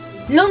it up.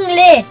 Long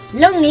leg.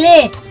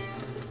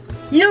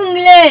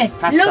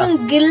 Pasta. Long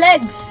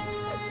legs.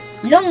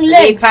 Long I need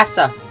legs.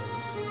 pasta.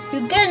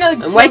 You're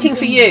gonna. I'm waiting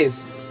for you.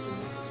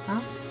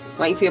 Huh?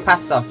 Waiting for your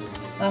pasta.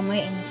 I'm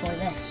waiting for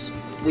this.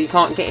 Well, you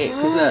can't get it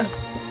because look.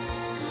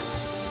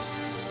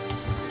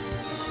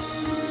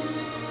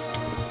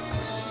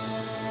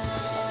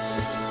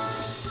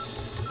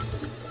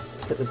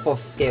 Look at the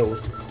boss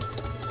skills.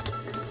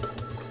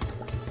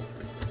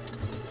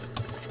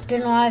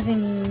 Don't know. I've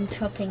been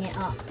chopping it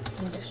up.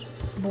 I'm just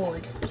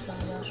bored, so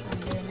that's why I'm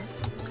doing it.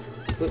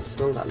 Whoops,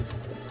 wrong button.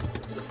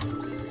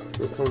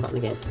 Whoops, wrong button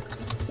again.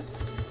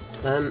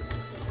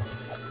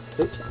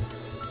 Oops.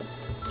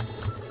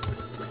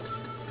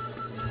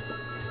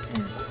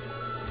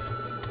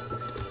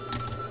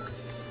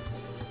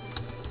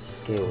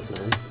 Skills,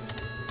 man.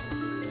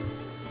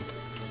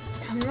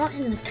 I'm not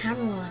in the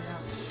camera enough.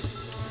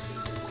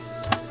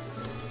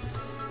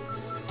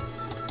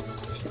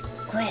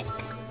 Quick.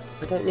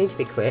 I don't need to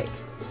be quick.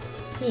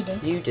 You do.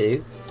 You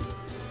do.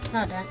 No,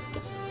 I don't.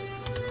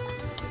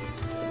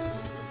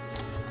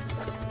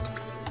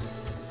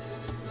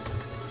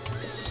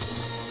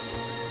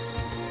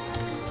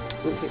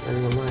 Don't keep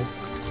running the wrong way.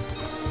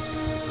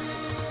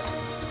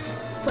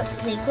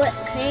 Quickly,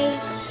 quickly.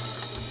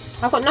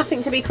 I've got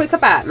nothing to be quick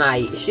about,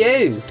 mate. It's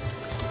you.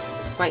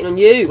 Waiting on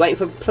you.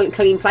 Waiting for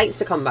clean plates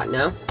to come back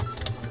now.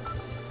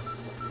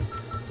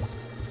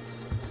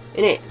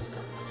 Innit?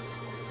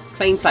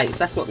 Clean plates,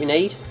 that's what we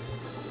need.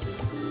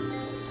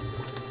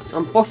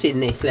 I'm bossing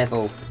this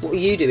level. What are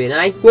you doing,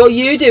 eh? What are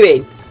you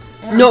doing?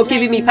 Not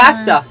giving me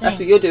pasta. That's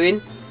what you're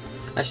doing.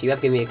 Actually, you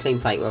have given me a clean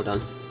plate. Well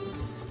done.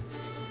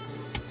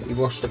 You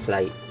washed a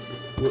plate.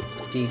 What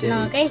do you do? No,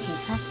 I gave you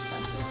pasta.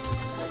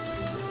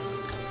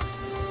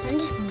 I'm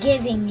just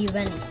giving you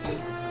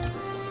anything.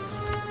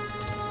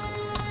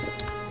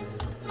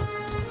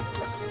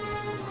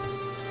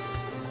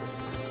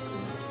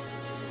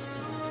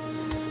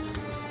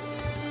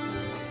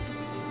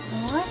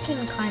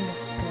 Working kind of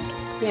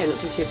good. Yeah, not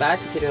too bad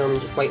considering I'm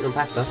just waiting on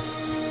pasta.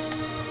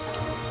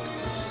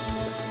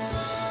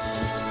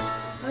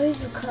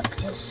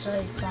 Overcooked is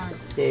so fun.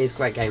 It is a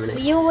great game, isn't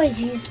it? We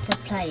always used to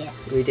play it.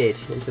 We did,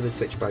 until the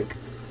switch broke.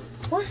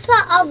 What's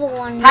that other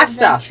one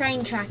Pasta. with the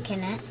train track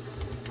in it?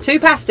 2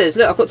 pastas.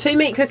 Look, I've got 2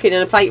 meat cooking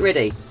and a plate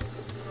ready.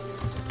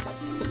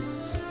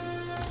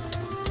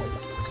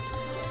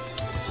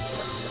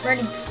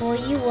 Ready before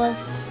you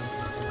was.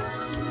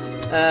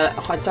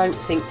 I don't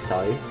think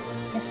so.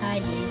 Yes, I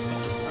do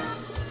think so.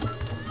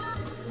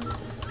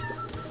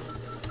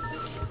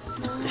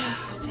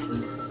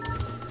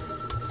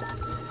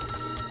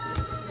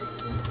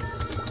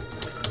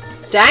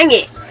 Dang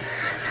it!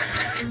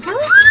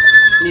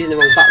 I'm using the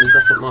wrong buttons,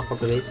 that's what my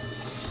problem is.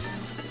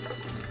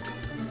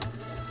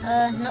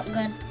 Not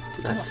good.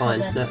 That's Not fine.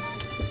 so good.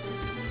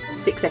 Look.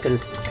 6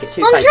 seconds. Get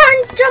 2 I'm plates.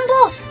 trying to jump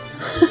off!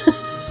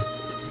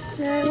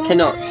 No, You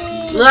cannot.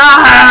 way.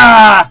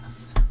 Ah!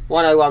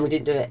 101, we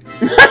didn't do it.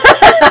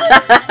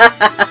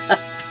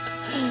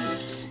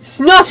 It's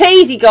not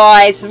easy,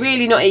 guys.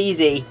 Really not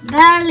easy.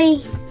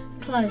 Barely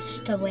close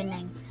to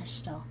winning a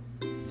star.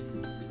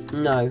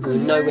 No, we're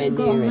nowhere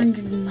got near it.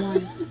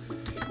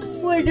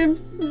 101. We're done.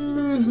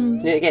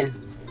 Do it again.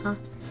 Huh?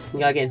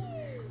 Go again.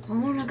 I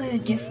want to go a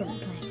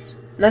different place.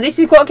 Now this,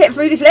 we've got to get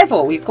through this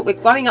level. We're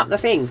growing up the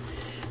things.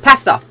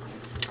 Pasta.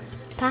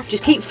 Pasta.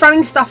 Just keep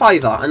throwing stuff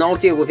over and I'll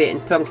deal with it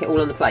and plunk it all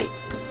on the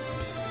plates.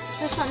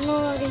 That's what I'm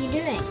already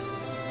doing.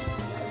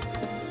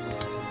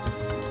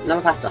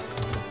 Another pasta.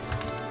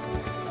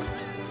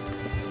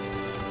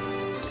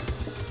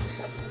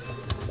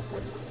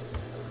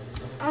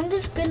 I'm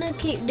just gonna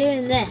keep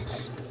doing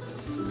this.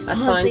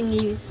 That's Passing fine.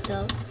 you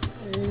stuff.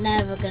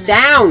 Never gonna.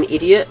 Down,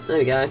 idiot. There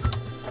we go.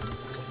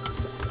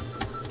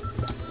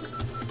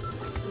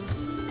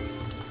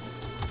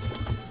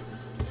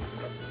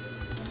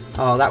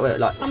 Oh, that worked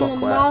like I'm a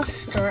clockwork.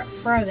 master at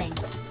throwing.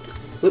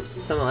 Whoops,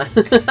 so am I.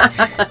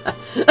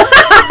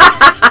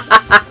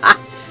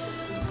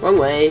 Wrong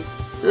way.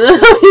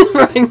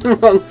 Throwing the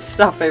wrong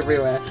stuff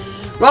everywhere.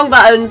 Wrong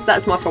buttons,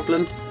 that's my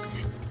problem.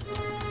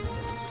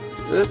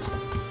 Whoops.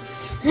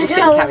 I'm just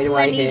getting carried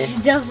away many here.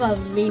 stuff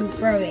I've been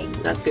throwing.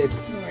 That's good.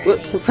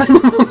 already. Whoops, I'm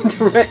throwing the wrong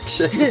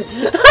direction.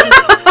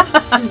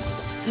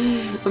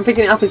 I'm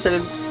picking it up instead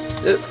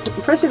of... Oops,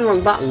 I'm pressing the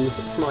wrong buttons.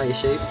 That's my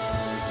issue.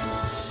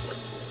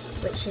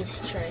 Which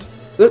is true.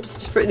 Whoops,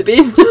 just threw it in the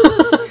bin.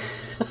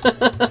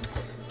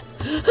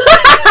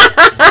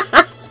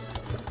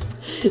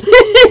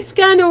 It's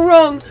going all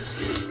wrong.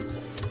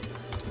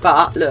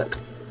 But, look.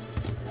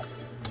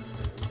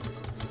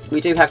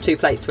 We do have 2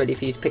 plates ready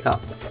for you to pick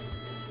up.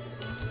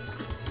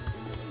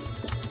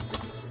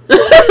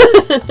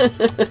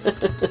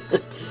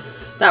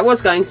 That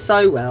was going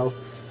so well.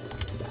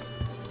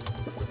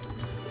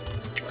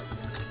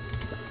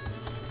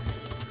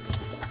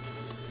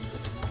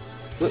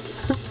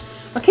 Whoops.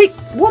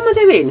 What am I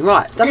doing?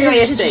 Right,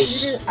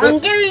 WASD. I'm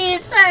giving you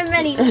so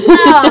many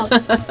stuff.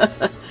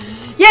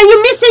 Yeah,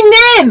 you're missing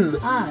them!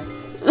 Oh.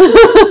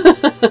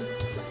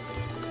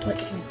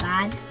 Which is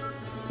bad.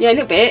 Yeah, a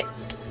little bit.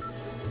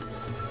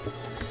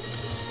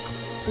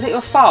 Is that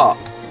your fart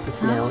I can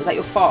smell? Is that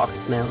your fart I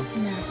can smell?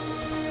 No.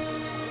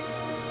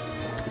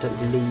 I don't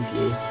believe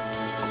you.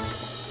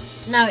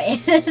 No,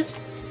 it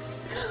is.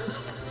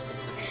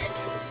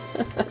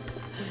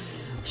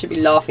 I should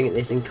be laughing at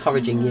this,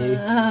 encouraging you.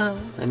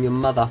 I'm your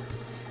mother.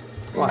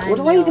 Right, what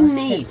do I even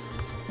need?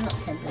 Not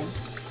sibling.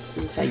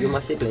 You say you're my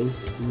sibling.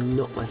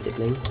 Not my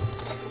sibling.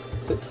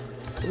 Oops.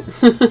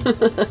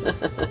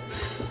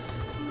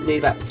 Need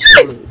about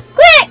 4 minutes.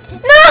 Quick!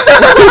 No!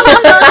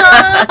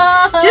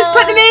 Just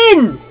put them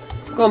in!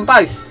 Go on,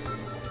 both.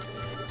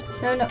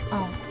 No, no.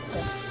 Oh,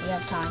 good. We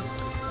have time.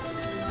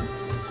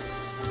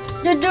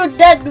 The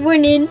dad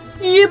winning.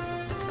 Yep.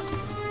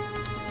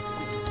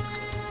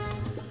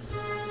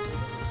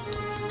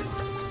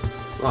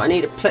 Right, I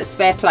need a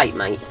spare plate,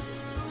 mate.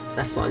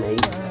 That's what I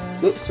need.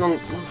 Whoops, wrong.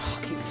 Oh,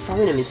 I keep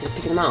throwing them instead of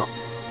picking them up.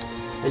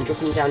 And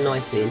dropping them down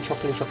nicely and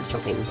chopping.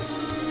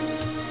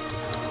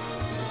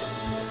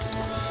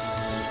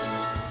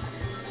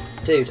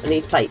 Dude, I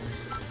need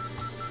plates.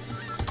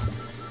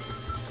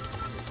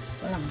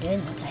 Well, I'm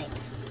doing the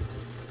plates.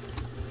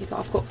 Yeah, but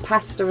I've got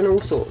pasta and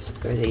all sorts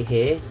ready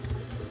here.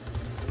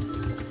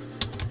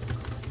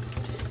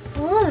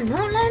 Oh,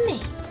 not let me.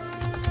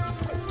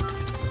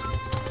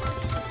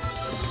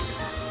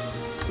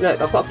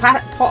 Look, I've got a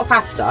pot of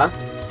pasta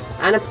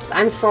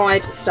and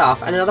fried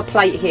stuff and another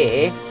plate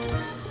here.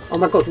 Oh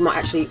my god, we might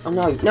actually... Oh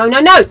no, no, no,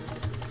 no!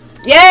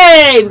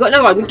 Yay! We've got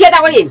another one. We can get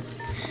that one in.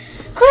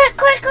 Quick!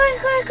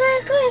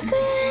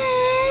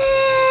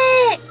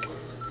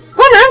 Come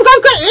on, then,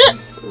 go get it!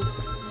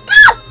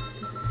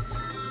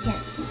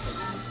 Yes.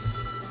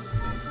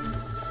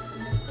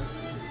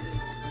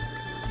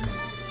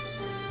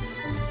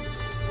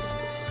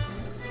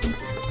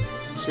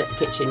 Just let the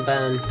kitchen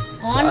burn.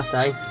 That's what On. I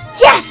say.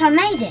 Yes, I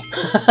made it.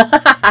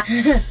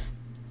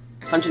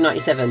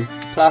 197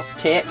 plus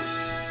tip.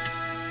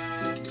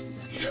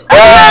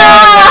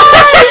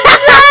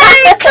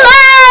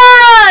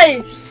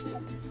 Close!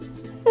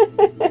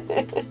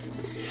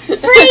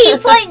 3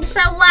 points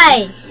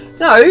away.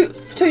 No,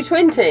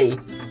 220.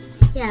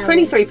 Yeah.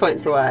 23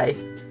 points away.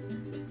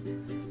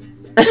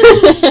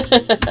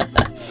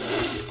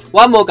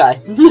 One more go.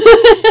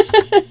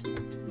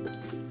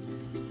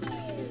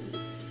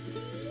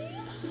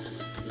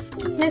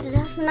 No, but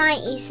that's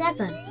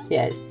 97.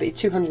 Yeah, it's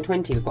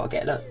 220 we've got to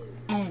get, look.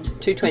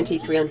 220,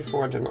 300,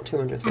 400, not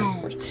 200,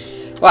 300,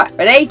 400. Right,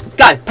 ready?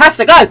 Go.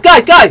 Pasta, go,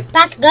 go, go.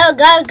 Pasta,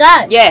 go.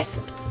 Yes.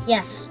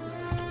 Yes.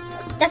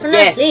 Definitely.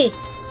 Yes.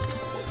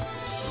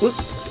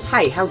 Whoops.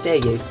 Hey, how dare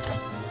you?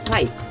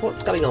 Hey,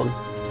 what's going on?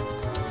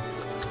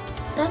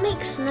 That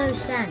makes no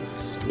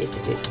sense. Yes,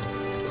 it did.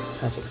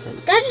 Perfect sense.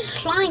 They're just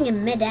flying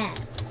in midair.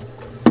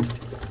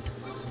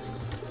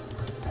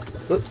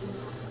 Whoops.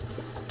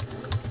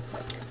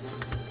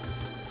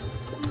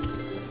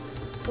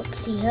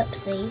 Whoopsie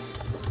hoopsies.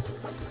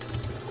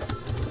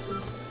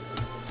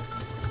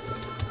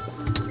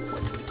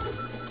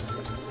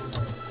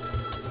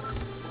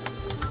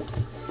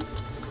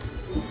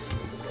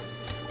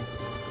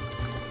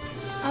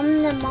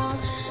 I'm the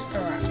master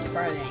at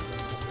throwing.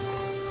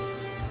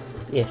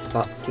 Yes,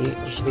 but you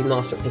should be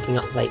master at picking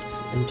up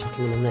plates and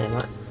chucking them on there,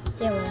 right?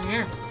 Yeah, well, I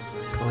am.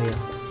 Oh, yeah.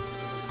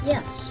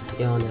 Yes.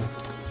 You are now.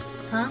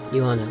 Huh?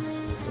 You are now.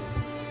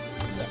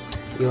 Yep.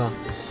 You are.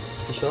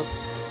 For sure?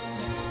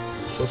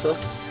 Sure?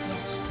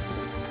 Yes.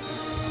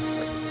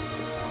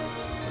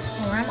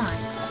 Or am I?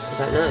 I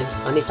don't know.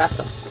 I need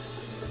pasta.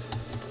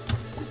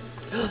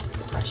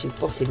 Actually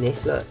bossing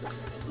this, look.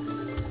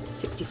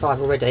 65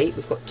 already.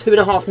 We've got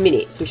 2.5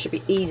 minutes. We should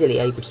be easily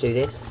able to do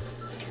this.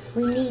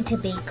 We need to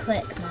be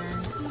quick,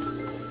 man.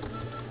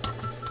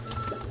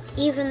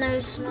 Even though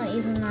it's not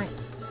even like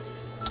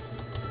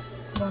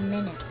 1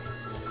 minute.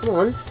 Come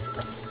on.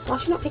 Why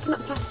is she not picking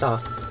up pasta?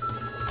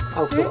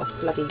 Oh, because I've got a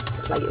bloody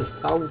plate of...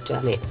 Oh,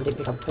 damn it. I didn't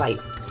pick up a plate.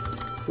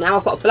 Now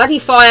I've got a bloody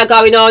fire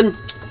going on.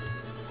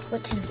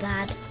 Which is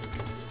bad.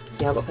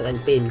 Yeah, I've got to put that in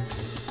the bin.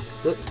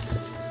 Whoops.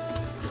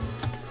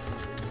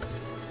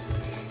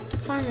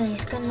 Finally,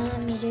 it's gonna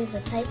let me do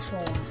the plates for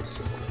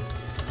once.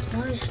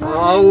 No, it's not.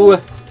 Oh.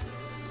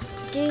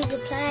 Letting me do the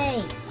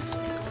plates.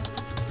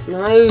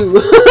 No.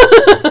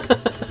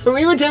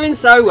 We were doing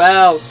so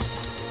well.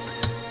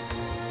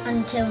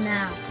 Until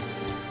now.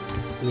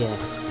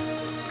 Yes.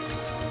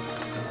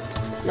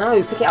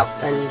 No, pick it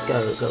up and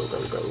go.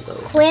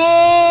 Quick!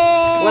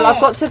 Well, I've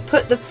got to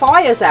put the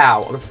fires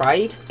out, I'm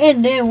afraid.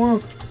 In there,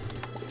 one.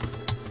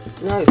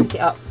 No, pick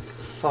it up.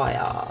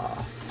 Fire.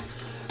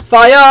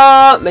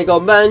 Fire! May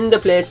God burn the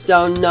place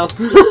down now.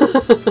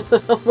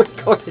 Oh my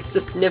god, it's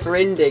just never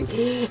ending.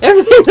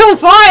 Everything's on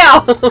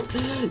fire!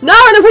 No,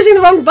 and I'm pushing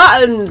the wrong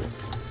buttons.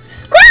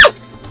 Quick!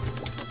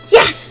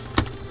 Yes!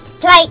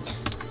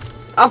 Plates!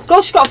 I've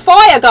got a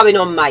fire going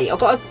on, mate. I've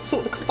got to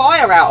sort the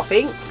fire out, I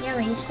think. Yeah,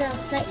 but you still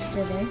have plates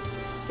to do.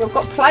 I've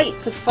got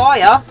plates of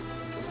fire.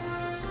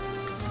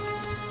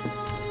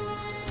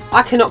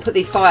 I cannot put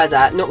these fires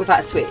out, not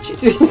without a switch.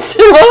 It's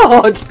too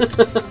hard.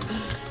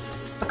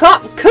 I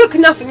can't cook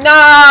nothing.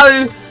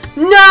 No!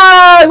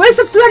 No! Where's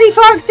the bloody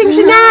fire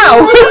extinguisher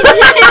now?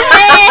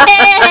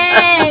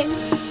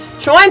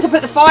 Trying to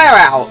put the fire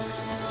out.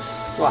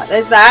 Right,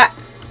 there's that.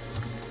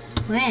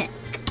 Quick.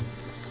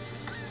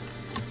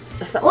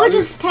 That's that Or one.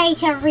 just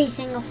take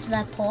everything off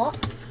the pot.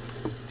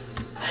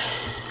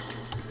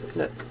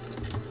 Look.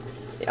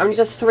 It only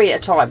does 3 at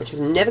a time, which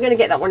we're never going to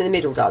get that one in the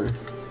middle done.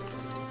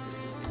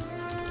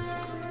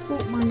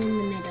 Put one in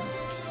the middle.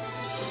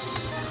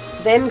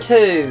 Them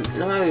two.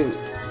 No.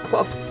 I've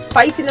got to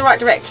face in the right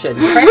direction.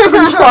 Press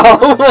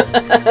control.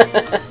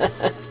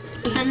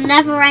 The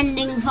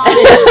never-ending fire.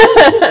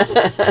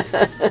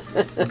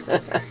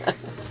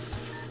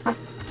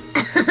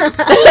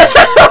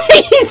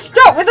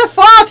 Stop with the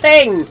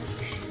farting.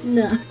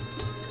 No.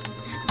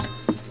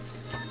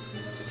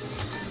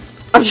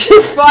 I'm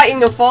just fighting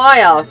the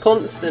fire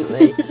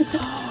constantly.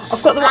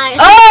 I've got the Right.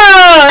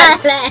 Oh, that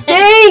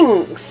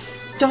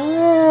stinks!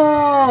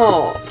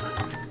 Stop!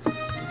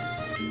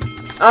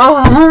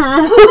 Oh,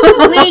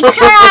 We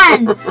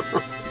can.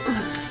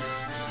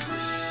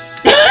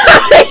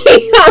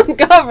 you can't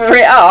cover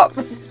it up.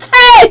 10.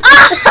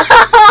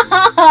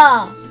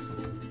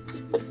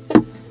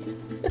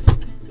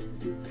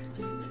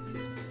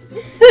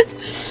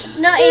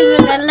 Not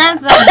even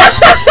 11.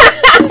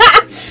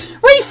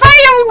 We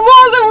failed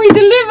more than we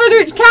delivered,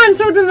 which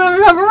cancelled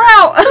another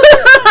out.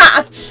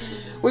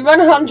 We won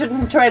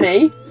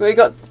 120. We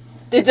got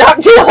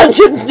deducted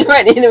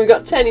 120, and then we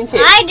got 10 in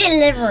tips. I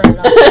deliver a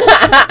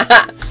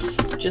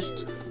lot.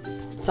 Just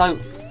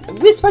don't.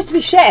 We're supposed to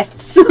be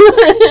chefs.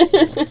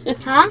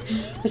 Huh?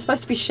 We're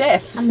supposed to be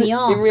chefs And we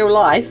are. in real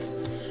life.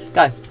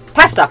 Go.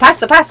 Pasta,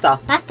 pasta, pasta.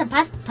 Pasta,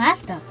 pasta,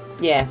 pasta.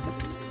 Yeah.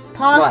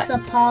 Pasta,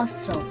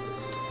 pasta.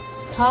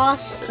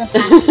 Pasta,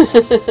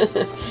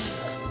 pasta.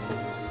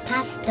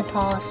 Pasta,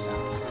 pasta.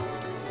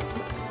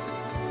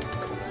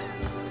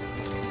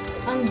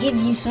 I'll give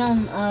you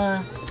some,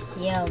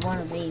 yeah, one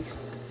of these,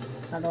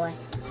 by the way.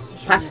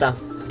 If you Pasta.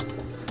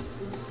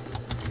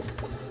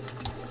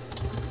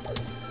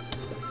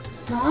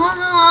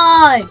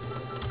 No!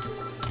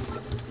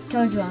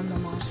 Told you I'm the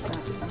master at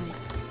frying.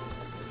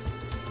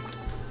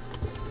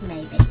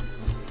 Maybe.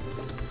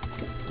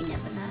 You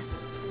never know.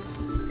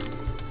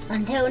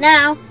 Until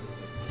now.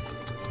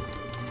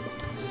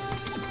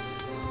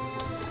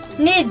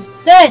 Needs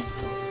this.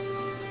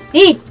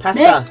 Eat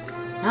Pasta.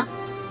 Huh?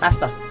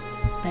 Pasta.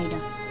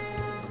 Vader.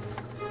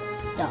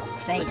 Dark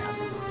Vader.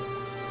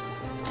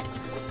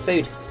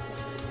 Food.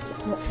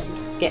 What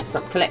food? Get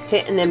some. Collect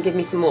it and then give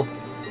me some more.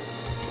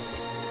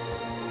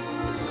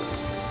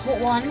 What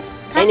one?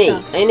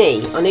 Pasta.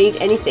 Any. I need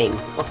anything.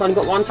 I've only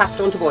got one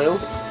pasta on to boil,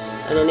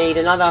 and I need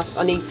another.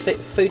 I need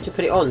food to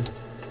put it on.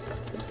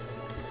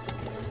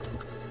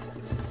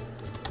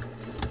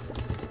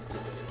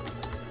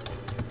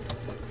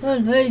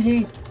 That's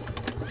lazy.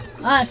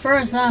 Alright,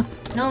 first off,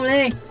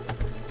 normally.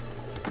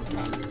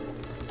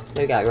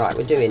 There we go. Right,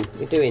 we're doing.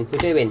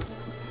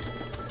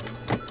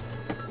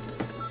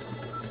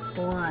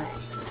 Boy.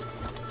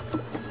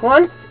 Go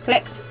on,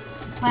 collect.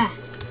 Where?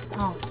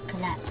 Oh,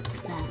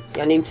 collect there.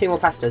 Yeah, I need 2 more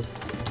pastas.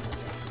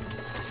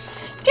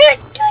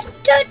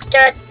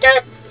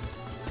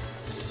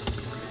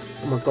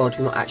 Oh my god,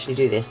 we might actually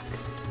do this.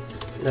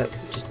 Look,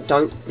 just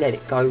don't let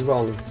it go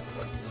wrong.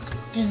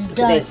 Just Look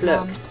don't. at this,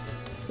 look.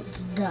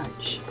 It's done.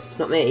 Shh, it's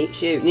not me,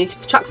 it's you. You need to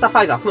chuck stuff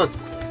over, come on.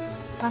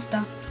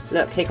 Pasta.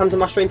 Look, here comes the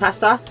mushroom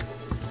pasta.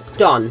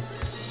 Done.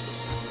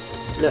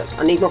 Look,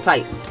 I need more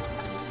plates.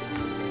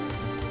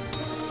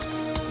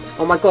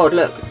 Oh my god,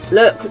 look.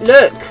 Look.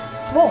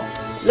 What?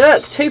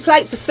 Look, 2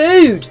 plates of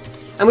food.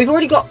 And we've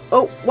already got,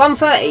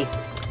 130.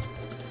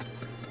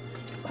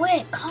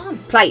 Quick, come.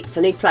 Plates,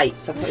 I need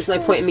plates. There's no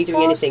point in me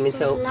doing anything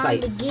until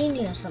plates.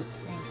 Lamborghini or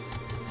something.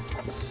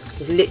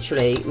 There's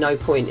literally no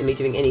point in me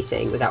doing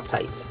anything without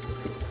plates.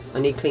 I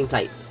need clean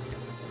plates.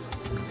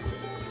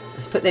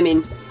 Let's put them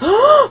in.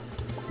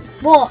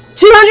 What?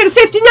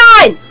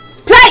 259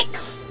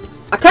 plates!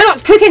 I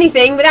cannot cook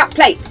anything without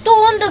plates.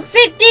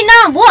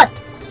 259. What?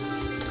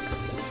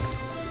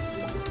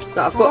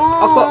 But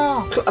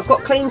I've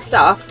got clean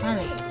stuff.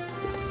 Honey.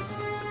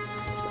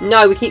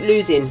 No, we keep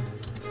losing.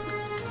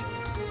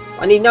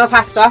 I need no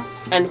pasta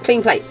and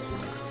clean plates.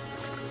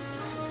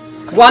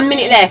 1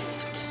 minute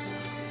left.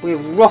 We're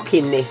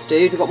rocking this,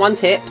 dude. We've got 1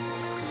 tip.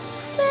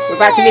 We're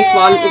about to miss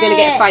one. We're going to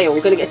get a fail.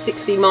 We're going to get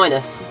 60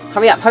 minus.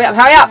 Hurry up, hurry up,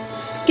 hurry up.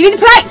 Give me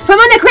the plates. Put them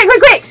on there. Quick,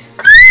 quick, quick.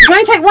 You can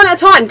only take 1 at a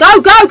time.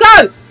 Go, go,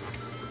 go.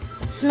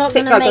 It's not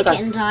Sit, gonna go, make go, it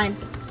go. in time.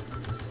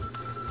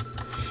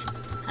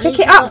 At Pick least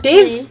it I up, got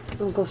Div. 2.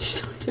 Oh, gosh,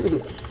 stop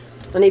doing it.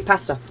 I need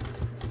pasta.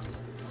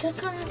 Just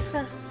kind of.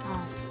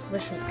 Oh,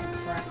 wish we could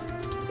fry.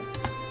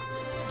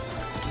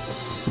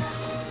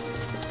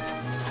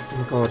 Oh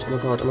my god, oh my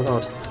god, oh my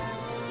god.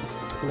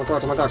 Oh my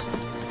god, oh my god.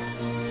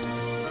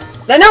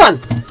 There's no one!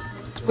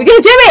 We're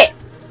gonna do it!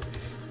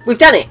 We've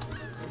done it.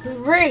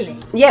 Really?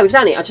 Yeah, we've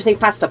done it. I just need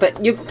pasta, but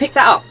you can pick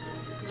that up.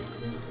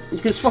 You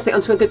can swap it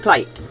onto a good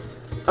plate.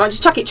 Alright,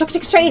 just chuck it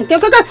straight in. Go,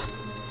 go, go!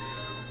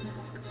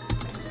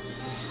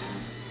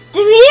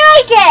 Did we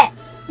make it?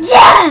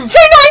 Yes!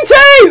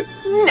 292!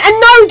 And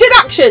no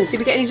deductions! Did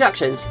we get any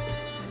deductions?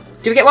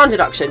 Did we get 1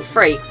 deduction?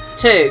 3,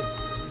 2,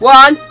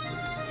 1.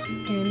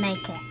 Did we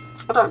make it?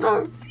 I don't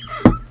know.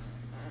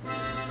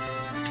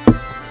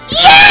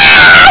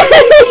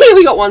 Yeah!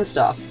 We got 1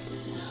 star.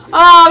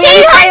 Oh, we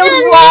failed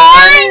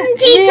 1!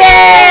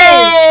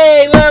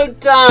 Yay! Well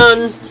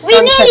done. We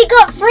nearly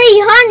got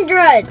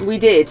 300! We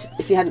did,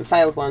 if you hadn't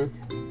failed 1.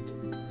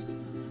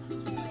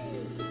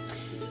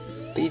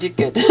 But you did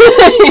good.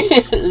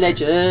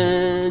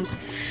 Legend.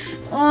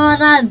 Oh,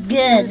 that's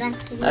good.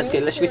 That's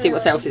good. Let's we see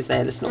what else is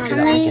there. Let's not do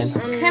that Can one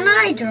again. Can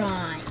I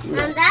drive?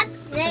 And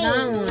that's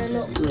I want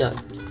to. No.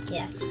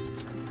 Yes.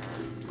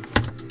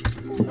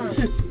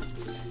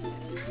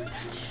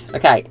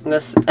 Okay,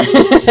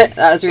 that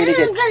was really This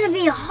good. is going to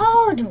be a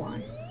hard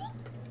one.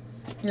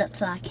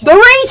 Looks like it.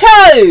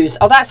 Burritos!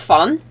 Oh, that's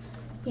fun.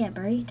 Yeah,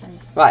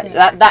 burritos. Right, sick.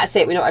 that's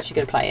it. We're not actually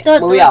going to play it. Da,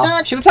 Well, we da, are.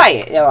 da. Should we play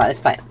it? Yeah, all right, let's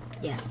play it.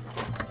 Yeah.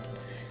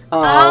 Oh,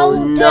 I'll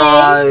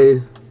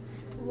no.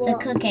 The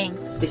cooking.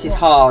 This is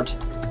hard.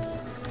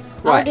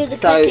 I'll Right, do the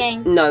so,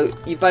 cooking. no,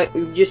 you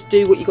just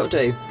do what you got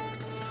to do.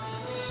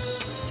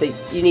 So,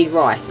 you need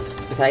rice.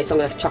 Okay, so I'm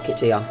going to have to chuck it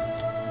to you.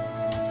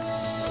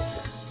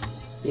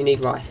 You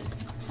need rice.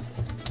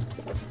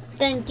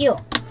 Thank you.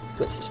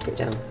 Whoops, just put it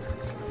down.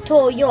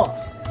 To you.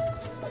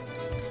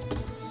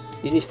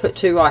 You need to put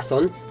 2 rice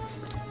on.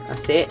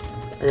 That's it.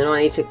 And then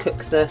I need to cook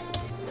the...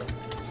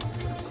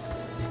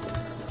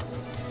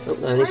 Oh,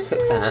 no, I need to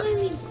cook that.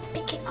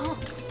 Pick it up.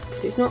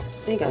 Because it's not...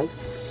 There you go.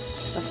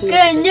 That's what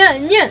Good,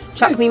 yeah.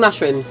 Chuck me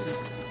mushrooms.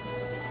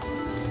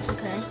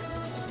 Okay.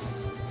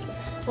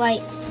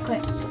 Wait,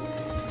 quick.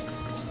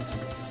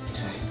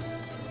 Sorry.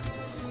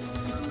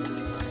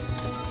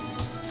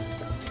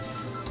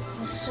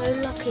 We're so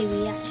lucky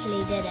we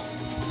actually did it.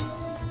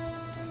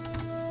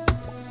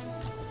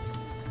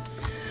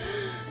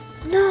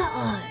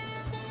 No!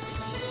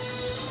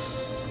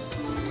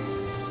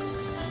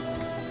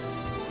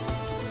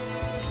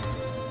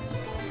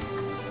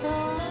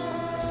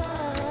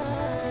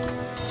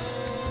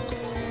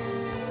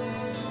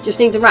 Just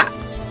needs a wrap.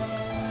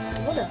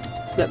 What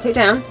a... Look, put it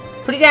down.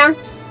 Put it down.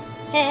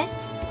 Here.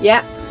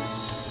 Yeah.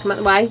 Come out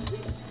the way.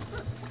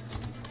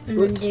 And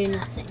Whoops. then do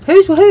nothing.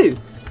 Who's who?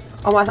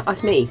 Oh,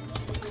 that's me.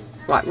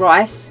 Right,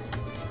 rice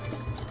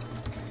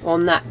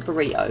on that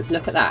burrito.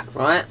 Look at that,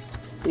 right?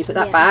 And you put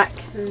that Yeah. back,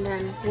 And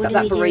then got what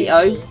that do we do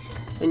burrito. with these?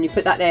 and you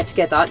put that there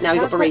together. Now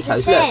we've got Can I put burritos.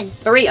 this Look, in?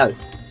 burrito.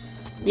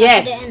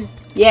 Yes,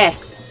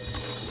 yes.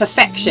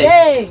 Perfection.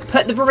 Yay.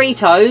 Put the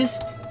burritos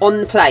on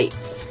the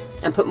plates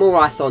and put more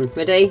rice on.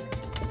 Ready?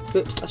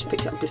 Whoops, I should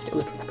pick it up and lift it on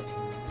the...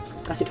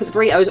 That's it, put the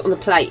burritos on the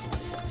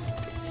plates.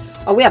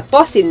 Oh, we are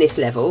bossing this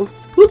level.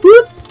 Whoop,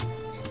 whoop.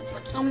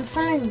 I'm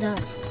throwing those.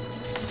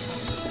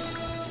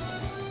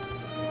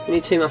 You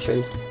need 2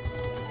 mushrooms.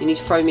 You need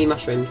to throw me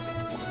mushrooms.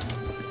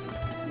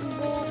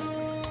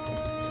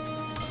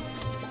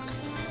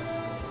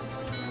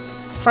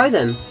 Throw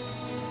them.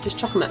 Just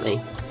chuck them at me.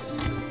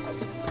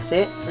 That's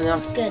it. And then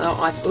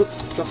Good.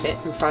 oops, drop it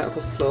and throw it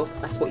across the floor.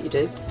 That's what you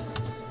do.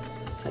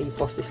 That's how you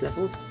boss this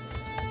level.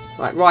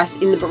 Right, rice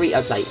in the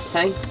burrito plate,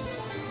 okay?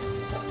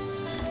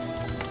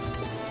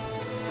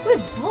 We're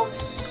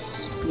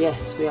boss.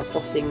 Yes, we are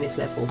bossing this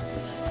level.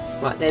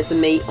 Right, there's the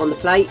meat on the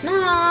plate.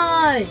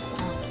 No.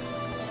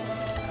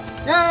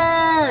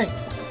 No.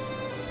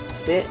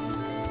 That's it.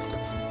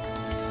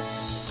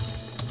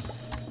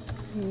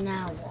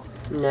 Now what?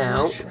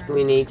 Now Mushrooms.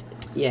 we need...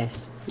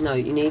 Yes. No,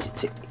 you need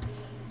to...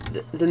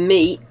 The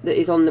meat that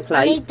is on the I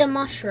plate... need the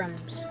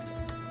mushrooms.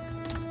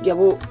 Yeah,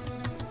 well...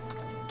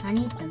 I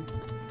need them.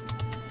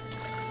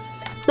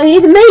 No,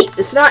 you need the meat.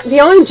 It's that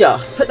behind you.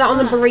 Put that on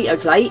the burrito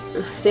plate.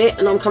 That's it.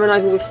 And I'm coming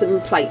over with some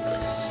plates.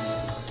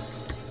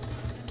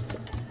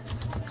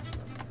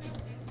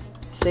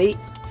 See?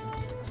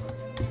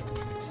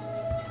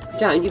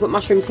 Don't. You've got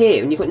mushrooms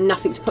here and you've got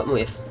nothing to put them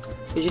with.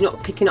 Because you're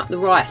not picking up the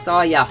rice,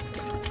 are ya?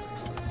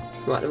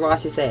 Right, the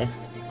rice is there.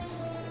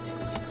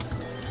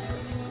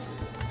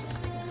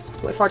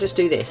 What if I just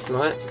do this,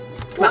 right?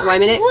 Come out the way a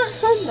minute.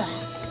 What's on there?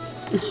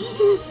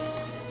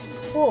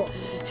 What?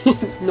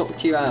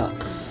 Knocked you out.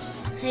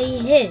 Hey,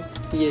 here.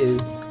 You.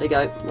 There you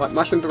go. Right,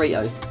 mushroom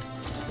burrito.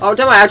 Oh,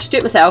 don't worry, I'll just do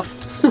it myself.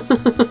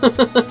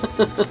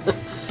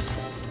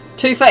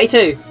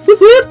 2:32. Whoop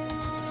whoop.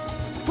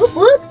 Whoop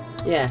whoop.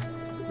 Yeah,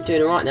 I'm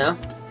doing alright now.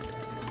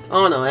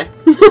 Aren't I?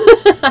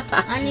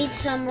 I need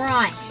some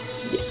rice.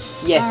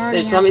 Yes, I already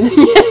there's some in have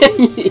Yeah,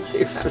 you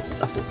do have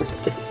some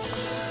already.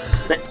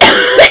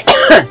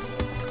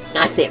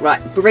 That's it,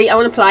 right. Burrito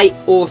on a plate.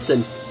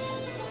 Awesome.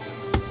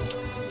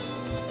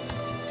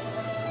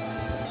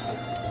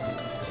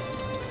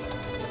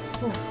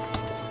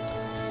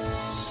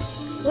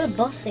 We're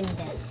bossing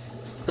this.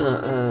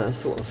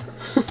 Sort of.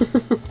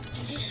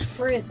 Just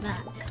threw it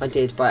back. I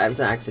did, but it was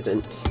an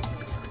accident.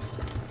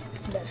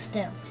 But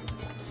still.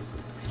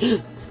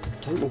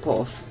 Don't walk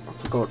off. Oh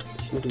my god,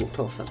 I shouldn't have walked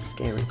off. That was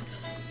scary.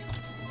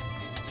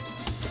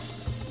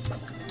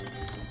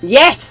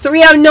 Yes,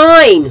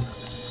 309.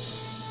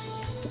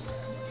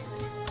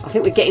 I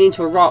think we're getting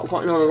into a roll.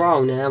 Gotten on a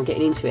roll now. I'm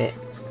getting into it.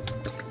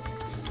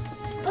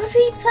 Where do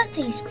we put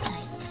these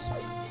plates?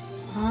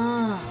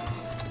 Ah.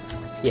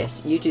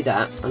 Yes, you do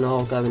that, and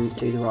I'll go and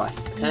do the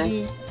rice.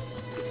 Okay. You do.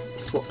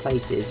 Swap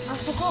places. I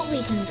forgot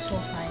we can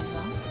swap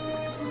over.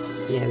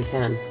 Yeah, we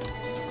can.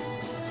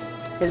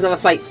 Here's another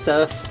plate,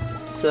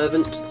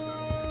 servant.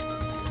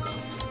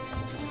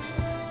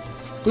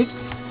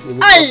 Whoops.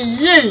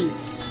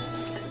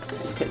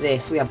 Look at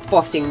this. We are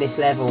bossing this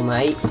level,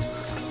 mate.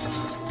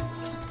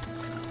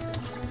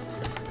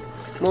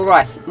 More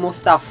rice, more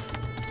stuff.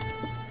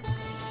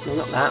 No,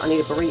 not that. I need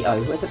a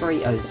burrito. Where's the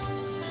burritos?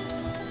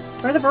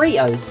 Where are the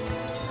burritos?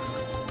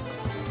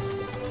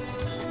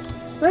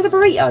 Where are the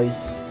burritos?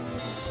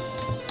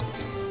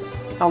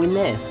 Oh, in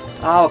there.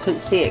 Oh, I couldn't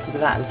see it because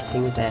of that. Was the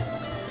thing was there.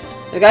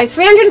 There we go.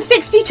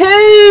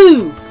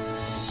 362.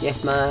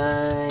 Yes,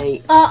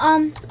 mate.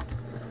 Oh,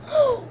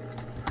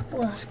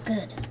 that's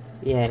good.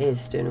 Yeah, it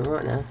is doing all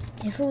right now.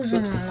 If it was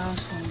on the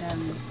last one,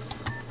 then...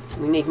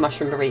 We need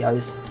mushroom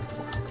burritos.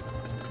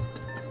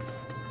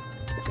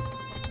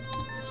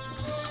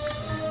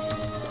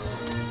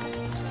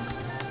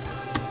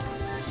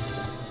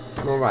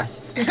 More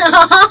rice.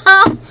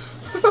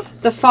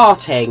 The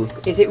farting.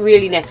 Is it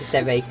really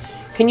necessary?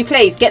 Can you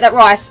please get that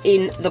rice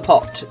in the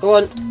pot? Go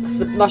on. 'Cause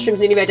the mushroom's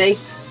nearly ready.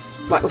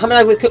 Right, we're coming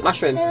over with cooked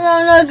mushroom.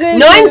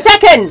 9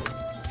 seconds!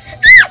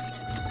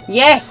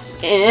 Yes!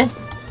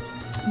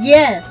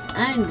 Yes,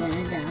 I'm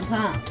gonna jump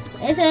off.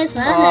 If it's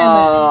fun.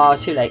 Oh,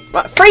 too late.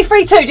 Right, 3,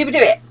 3, 2. Did we do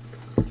it?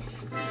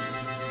 Yes.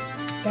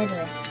 Did we?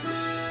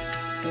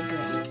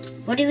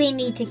 What do we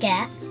need to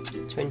get?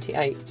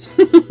 28.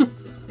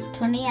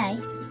 28?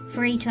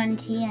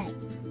 328.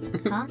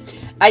 Huh?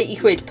 80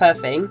 quid per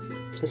thing.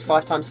 Because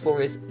 5 times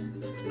 4 is...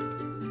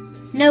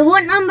 No,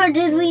 what number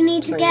did we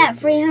need to get?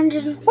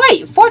 300.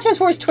 Wait, 5 times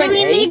 4 is 20. Do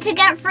we need to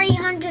get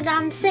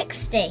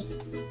 360?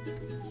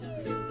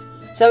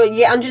 So you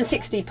get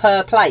 160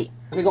 per plate.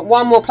 We've got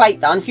one more plate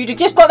done. If you'd have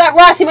just got that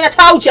rice in when I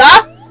told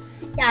ya!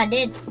 Yeah, I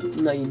did.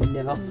 No, you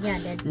never. Yeah, I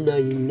did. No,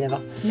 you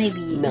never. Maybe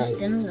you just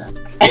didn't look.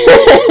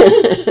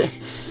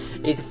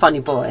 He's a funny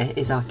boy,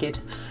 is our kid.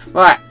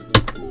 Right.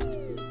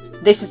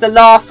 This is the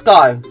last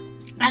go.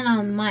 And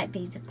I might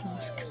be the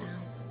class clown.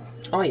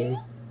 Are you?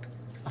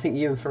 I think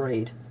you and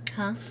Fareed.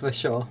 Huh? For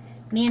sure.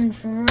 Me and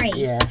Fareed?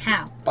 Yeah.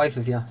 How? Both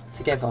of you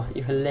together.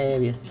 You're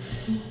hilarious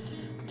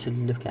to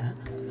look at.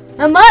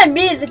 I might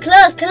be the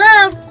class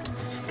clown.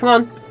 Come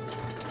on.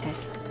 Okay.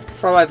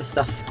 Throw over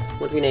stuff.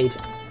 What do we need?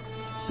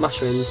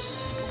 Mushrooms.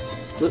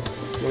 Whoops.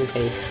 Wrong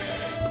key.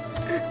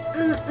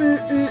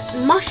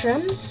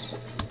 Mushrooms?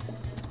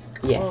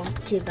 Yes.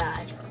 Oh, too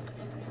bad.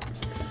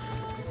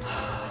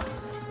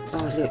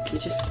 Oh, look. You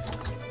just...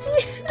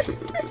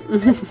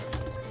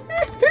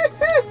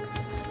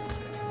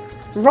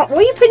 What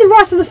are you putting the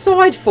rice on the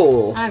side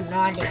for? I'm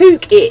not.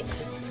 Cook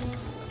it. Oh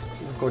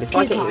my god, if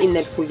I get it in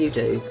there before you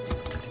do.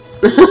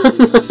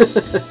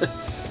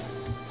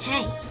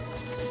 Hey.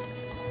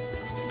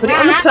 Put it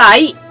on the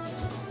plate.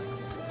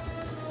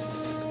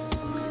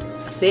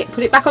 That's it.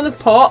 Put it back on the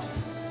pot.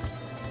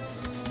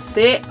 That's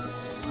it.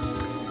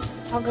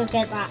 I'll go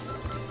get that.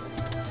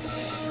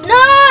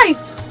 No!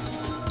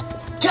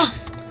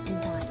 Just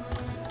in time.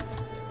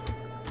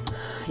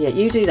 Yeah,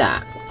 you do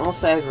that. I'll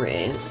stay over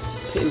here.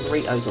 Putting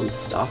burritos on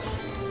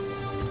stuff.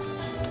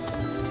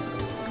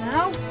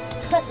 Now,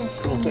 put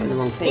this I'm putting the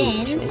wrong thing,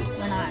 bin actually.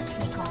 when I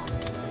actually can't.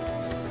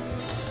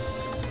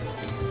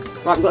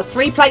 Right, we've got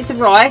 3 plates of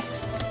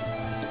rice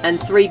and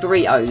 3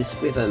 burritos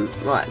with them.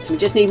 Right, so we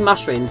just need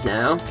mushrooms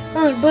now.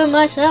 I'll put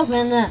myself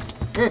in there.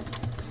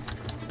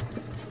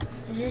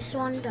 Is this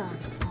one done?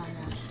 Oh,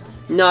 no, it's not.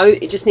 No,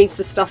 it just needs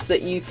the stuff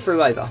that you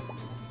threw over.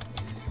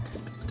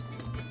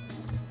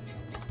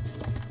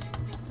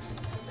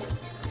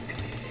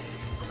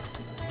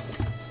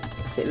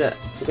 That's it, look.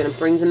 We're going to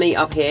bring the meat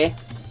up here.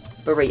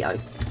 Burrito.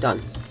 Done.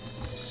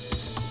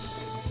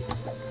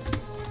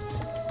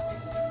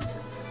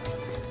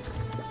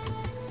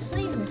 It's not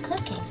even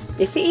cooking.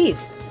 Yes, it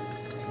is.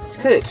 It's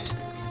cooked.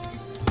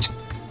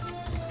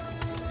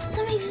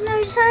 That makes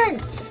no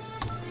sense.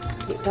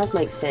 It does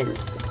make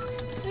sense.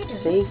 Wait a minute.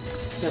 See?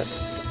 Look.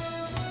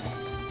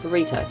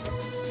 Burrito.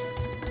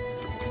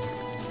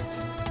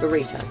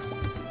 Burrito.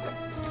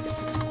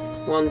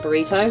 1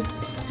 burrito.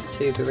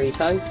 2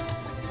 burrito.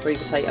 3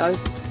 potato.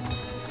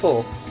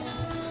 4.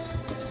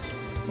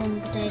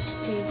 1 potato,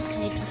 2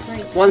 potato,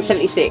 3.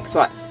 176.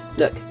 Right.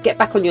 Look. Get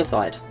back on your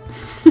side.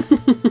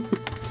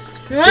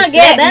 No, Just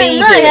get let me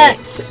do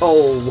it.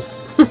 Oh.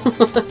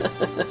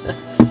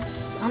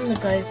 I'm the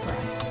GoPro.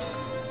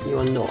 You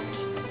are not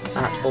Yes,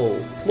 I at am. all.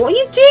 What are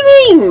you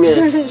doing?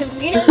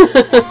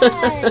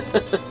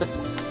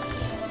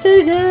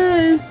 Don't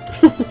know.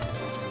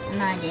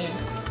 And I did.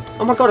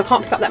 Oh my god, I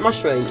can't pick up that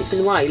mushroom. It's in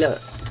the way, look.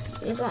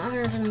 We got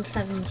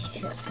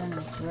 176 on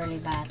it. Really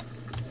bad.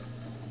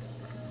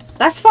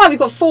 That's fine, we've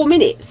got 4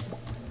 minutes.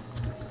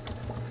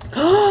 Do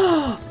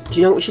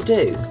you know what we should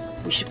do?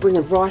 We should bring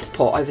a rice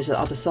pot over to the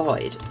other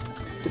side.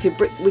 We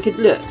could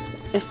look.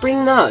 Let's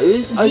bring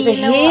those over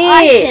you know here. what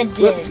I should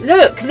do? Whoops,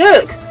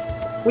 look.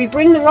 We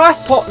bring the rice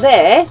pot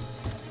there,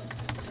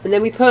 and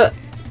then we put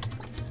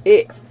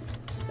it.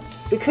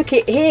 We cook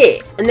it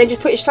here, and then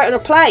just put it straight on a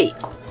plate.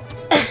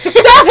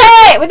 Stop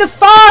it with the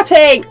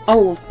farting!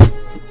 Oh,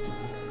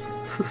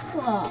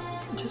 What?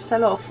 it just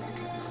fell off.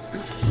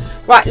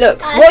 Right,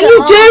 look. What are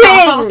you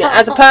doing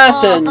as a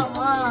person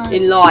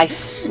in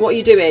life? What are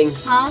you doing?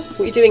 Huh? What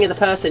are you doing as a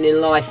person in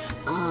life?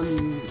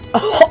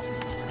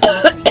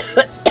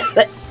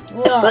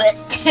 What?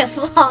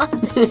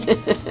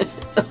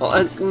 Oh,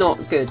 that's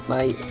not good,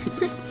 mate.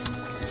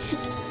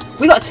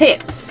 We got a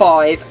tip.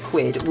 5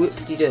 quid.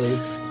 Whoop-de-doo.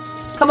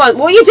 Come on,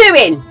 what are you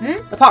doing?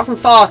 Apart from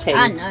farting.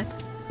 I know.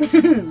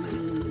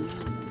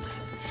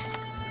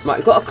 Right,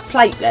 we've got a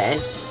plate there.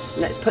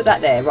 Let's put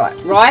that there. Right,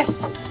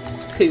 rice,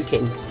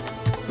 cooking.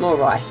 More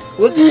rice.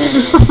 Whoops.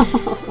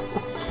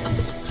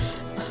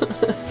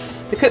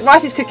 The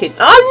rice is cooking.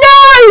 Oh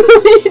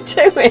no! What are you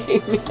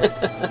doing?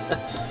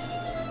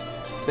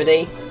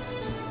 Ready?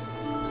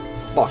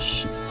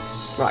 Bosh.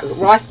 Right, we've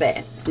got rice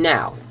there.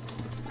 Now.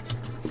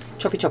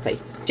 Choppy choppy.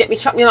 Get me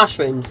chuck me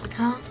mushrooms.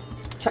 Can't.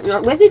 Chuck me.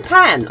 Where's my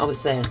pan? Oh,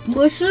 it's there.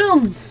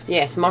 Mushrooms.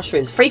 Yes,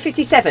 mushrooms.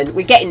 3:57.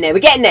 We're getting there. We're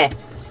getting there.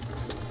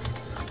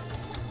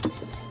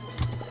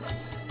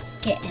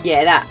 Get in.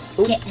 Yeah, that.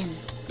 Ooh. Get in.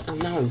 Oh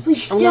no. We Oh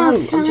still no.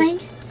 have time. I'm just.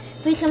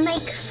 We can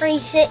make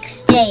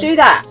 360. Just do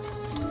that.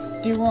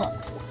 Do what?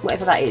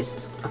 Whatever that is.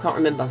 I can't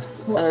remember.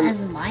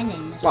 Whatever my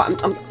name is. Right.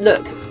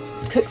 Look.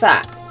 Cook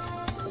that.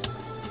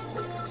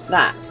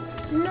 That.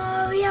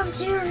 No, we have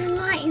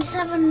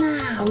 297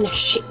 now. Oh no!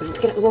 Shit. We're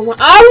getting the wrong one.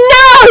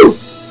 Oh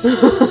no!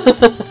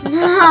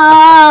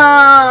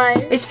 No.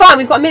 It's fine.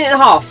 We've got a minute and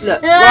a half.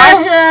 Look.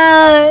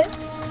 Rice.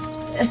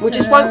 We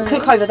just won't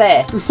cook over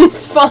there.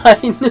 It's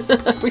fine.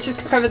 We just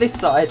cook over this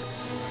side.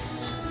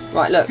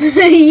 Right, look.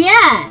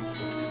 Yeah.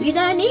 You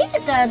don't need to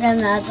go on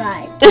that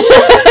side.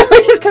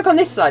 We just cook on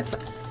this side.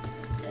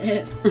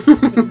 We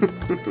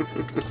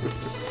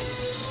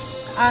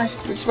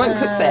just won't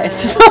cook there.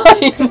 It's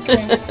fine.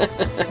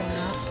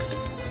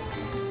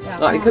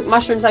 Right, we cook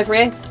mushrooms over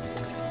here.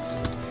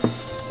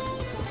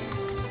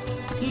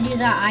 You do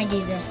that, I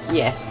do this.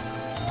 Yes.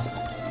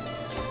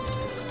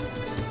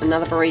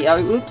 Another burrito.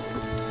 Oops.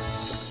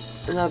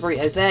 Another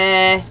burrito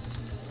there.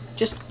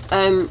 Just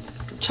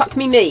chuck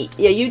me meat.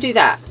 Yeah, you do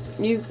that.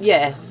 You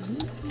yeah.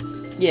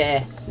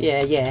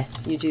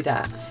 You do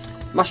that.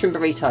 Mushroom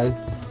burrito.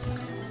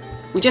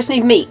 We just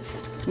need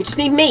meats. We just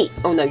need meat.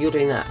 Oh no, you're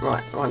doing that.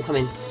 Right, I'm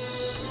coming.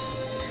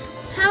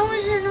 How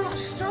is it not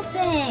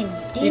stopping?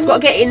 You've got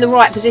to get in the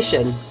right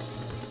position.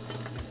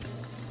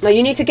 No,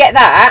 you need to get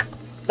that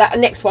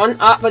next one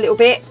up a little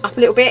bit, up a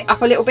little bit,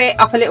 up a little bit,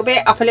 up a little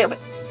bit, up a little bit.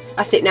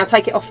 That's it. Now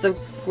take it off the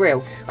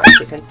grill.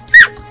 Basically,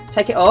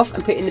 take it off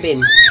and put it in the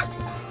bin.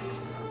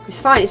 It's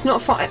fine. It's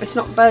not fine. It's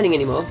not burning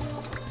anymore.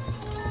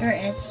 There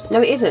it is.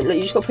 No, it isn't. Look,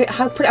 you just got to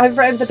put it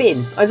over the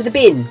bin. Over the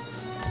bin.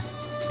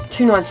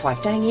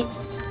 295. Dang it.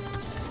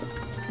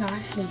 No,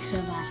 actually, so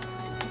bad.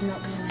 I'm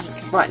not gonna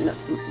make it. Right. No,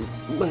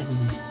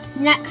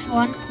 Next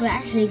one, we're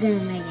actually gonna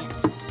make it.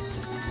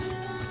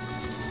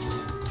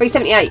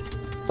 378.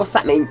 What's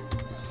that mean?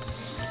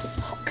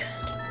 Oh, good.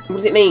 What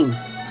does it mean?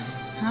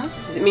 Huh?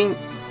 Does it mean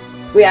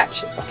we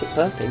actually? I keep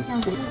burping.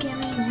 I think it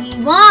means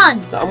we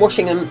won. I'm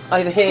washing them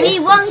over here. We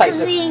won Plates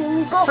because of-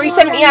 we got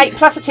 378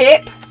 plus a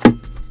tip.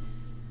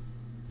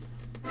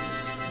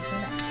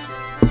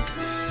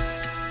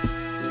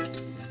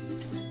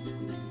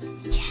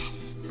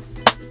 Yes.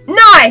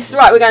 Nice!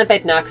 Right, we're going to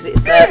bed now because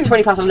it's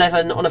 20 past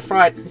 11 on a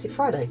Friday. Is it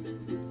Friday?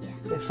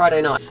 Yeah,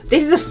 Friday night.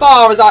 This is as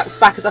far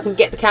back as I can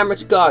get the camera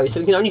to go, so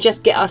we can only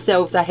just get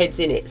ourselves our heads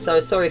in it. So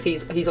sorry if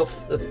he's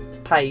off the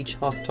page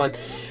half the time.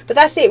 But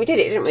that's it, we did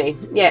it, didn't we?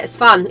 Yeah, it's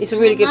fun. It's a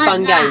really good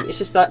fun game. It's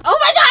just like, oh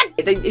my god!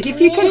 If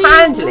you can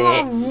handle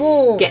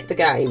it, get the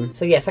game.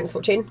 So yeah, thanks for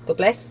watching. God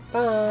bless.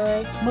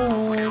 Bye.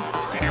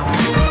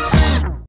 Bye.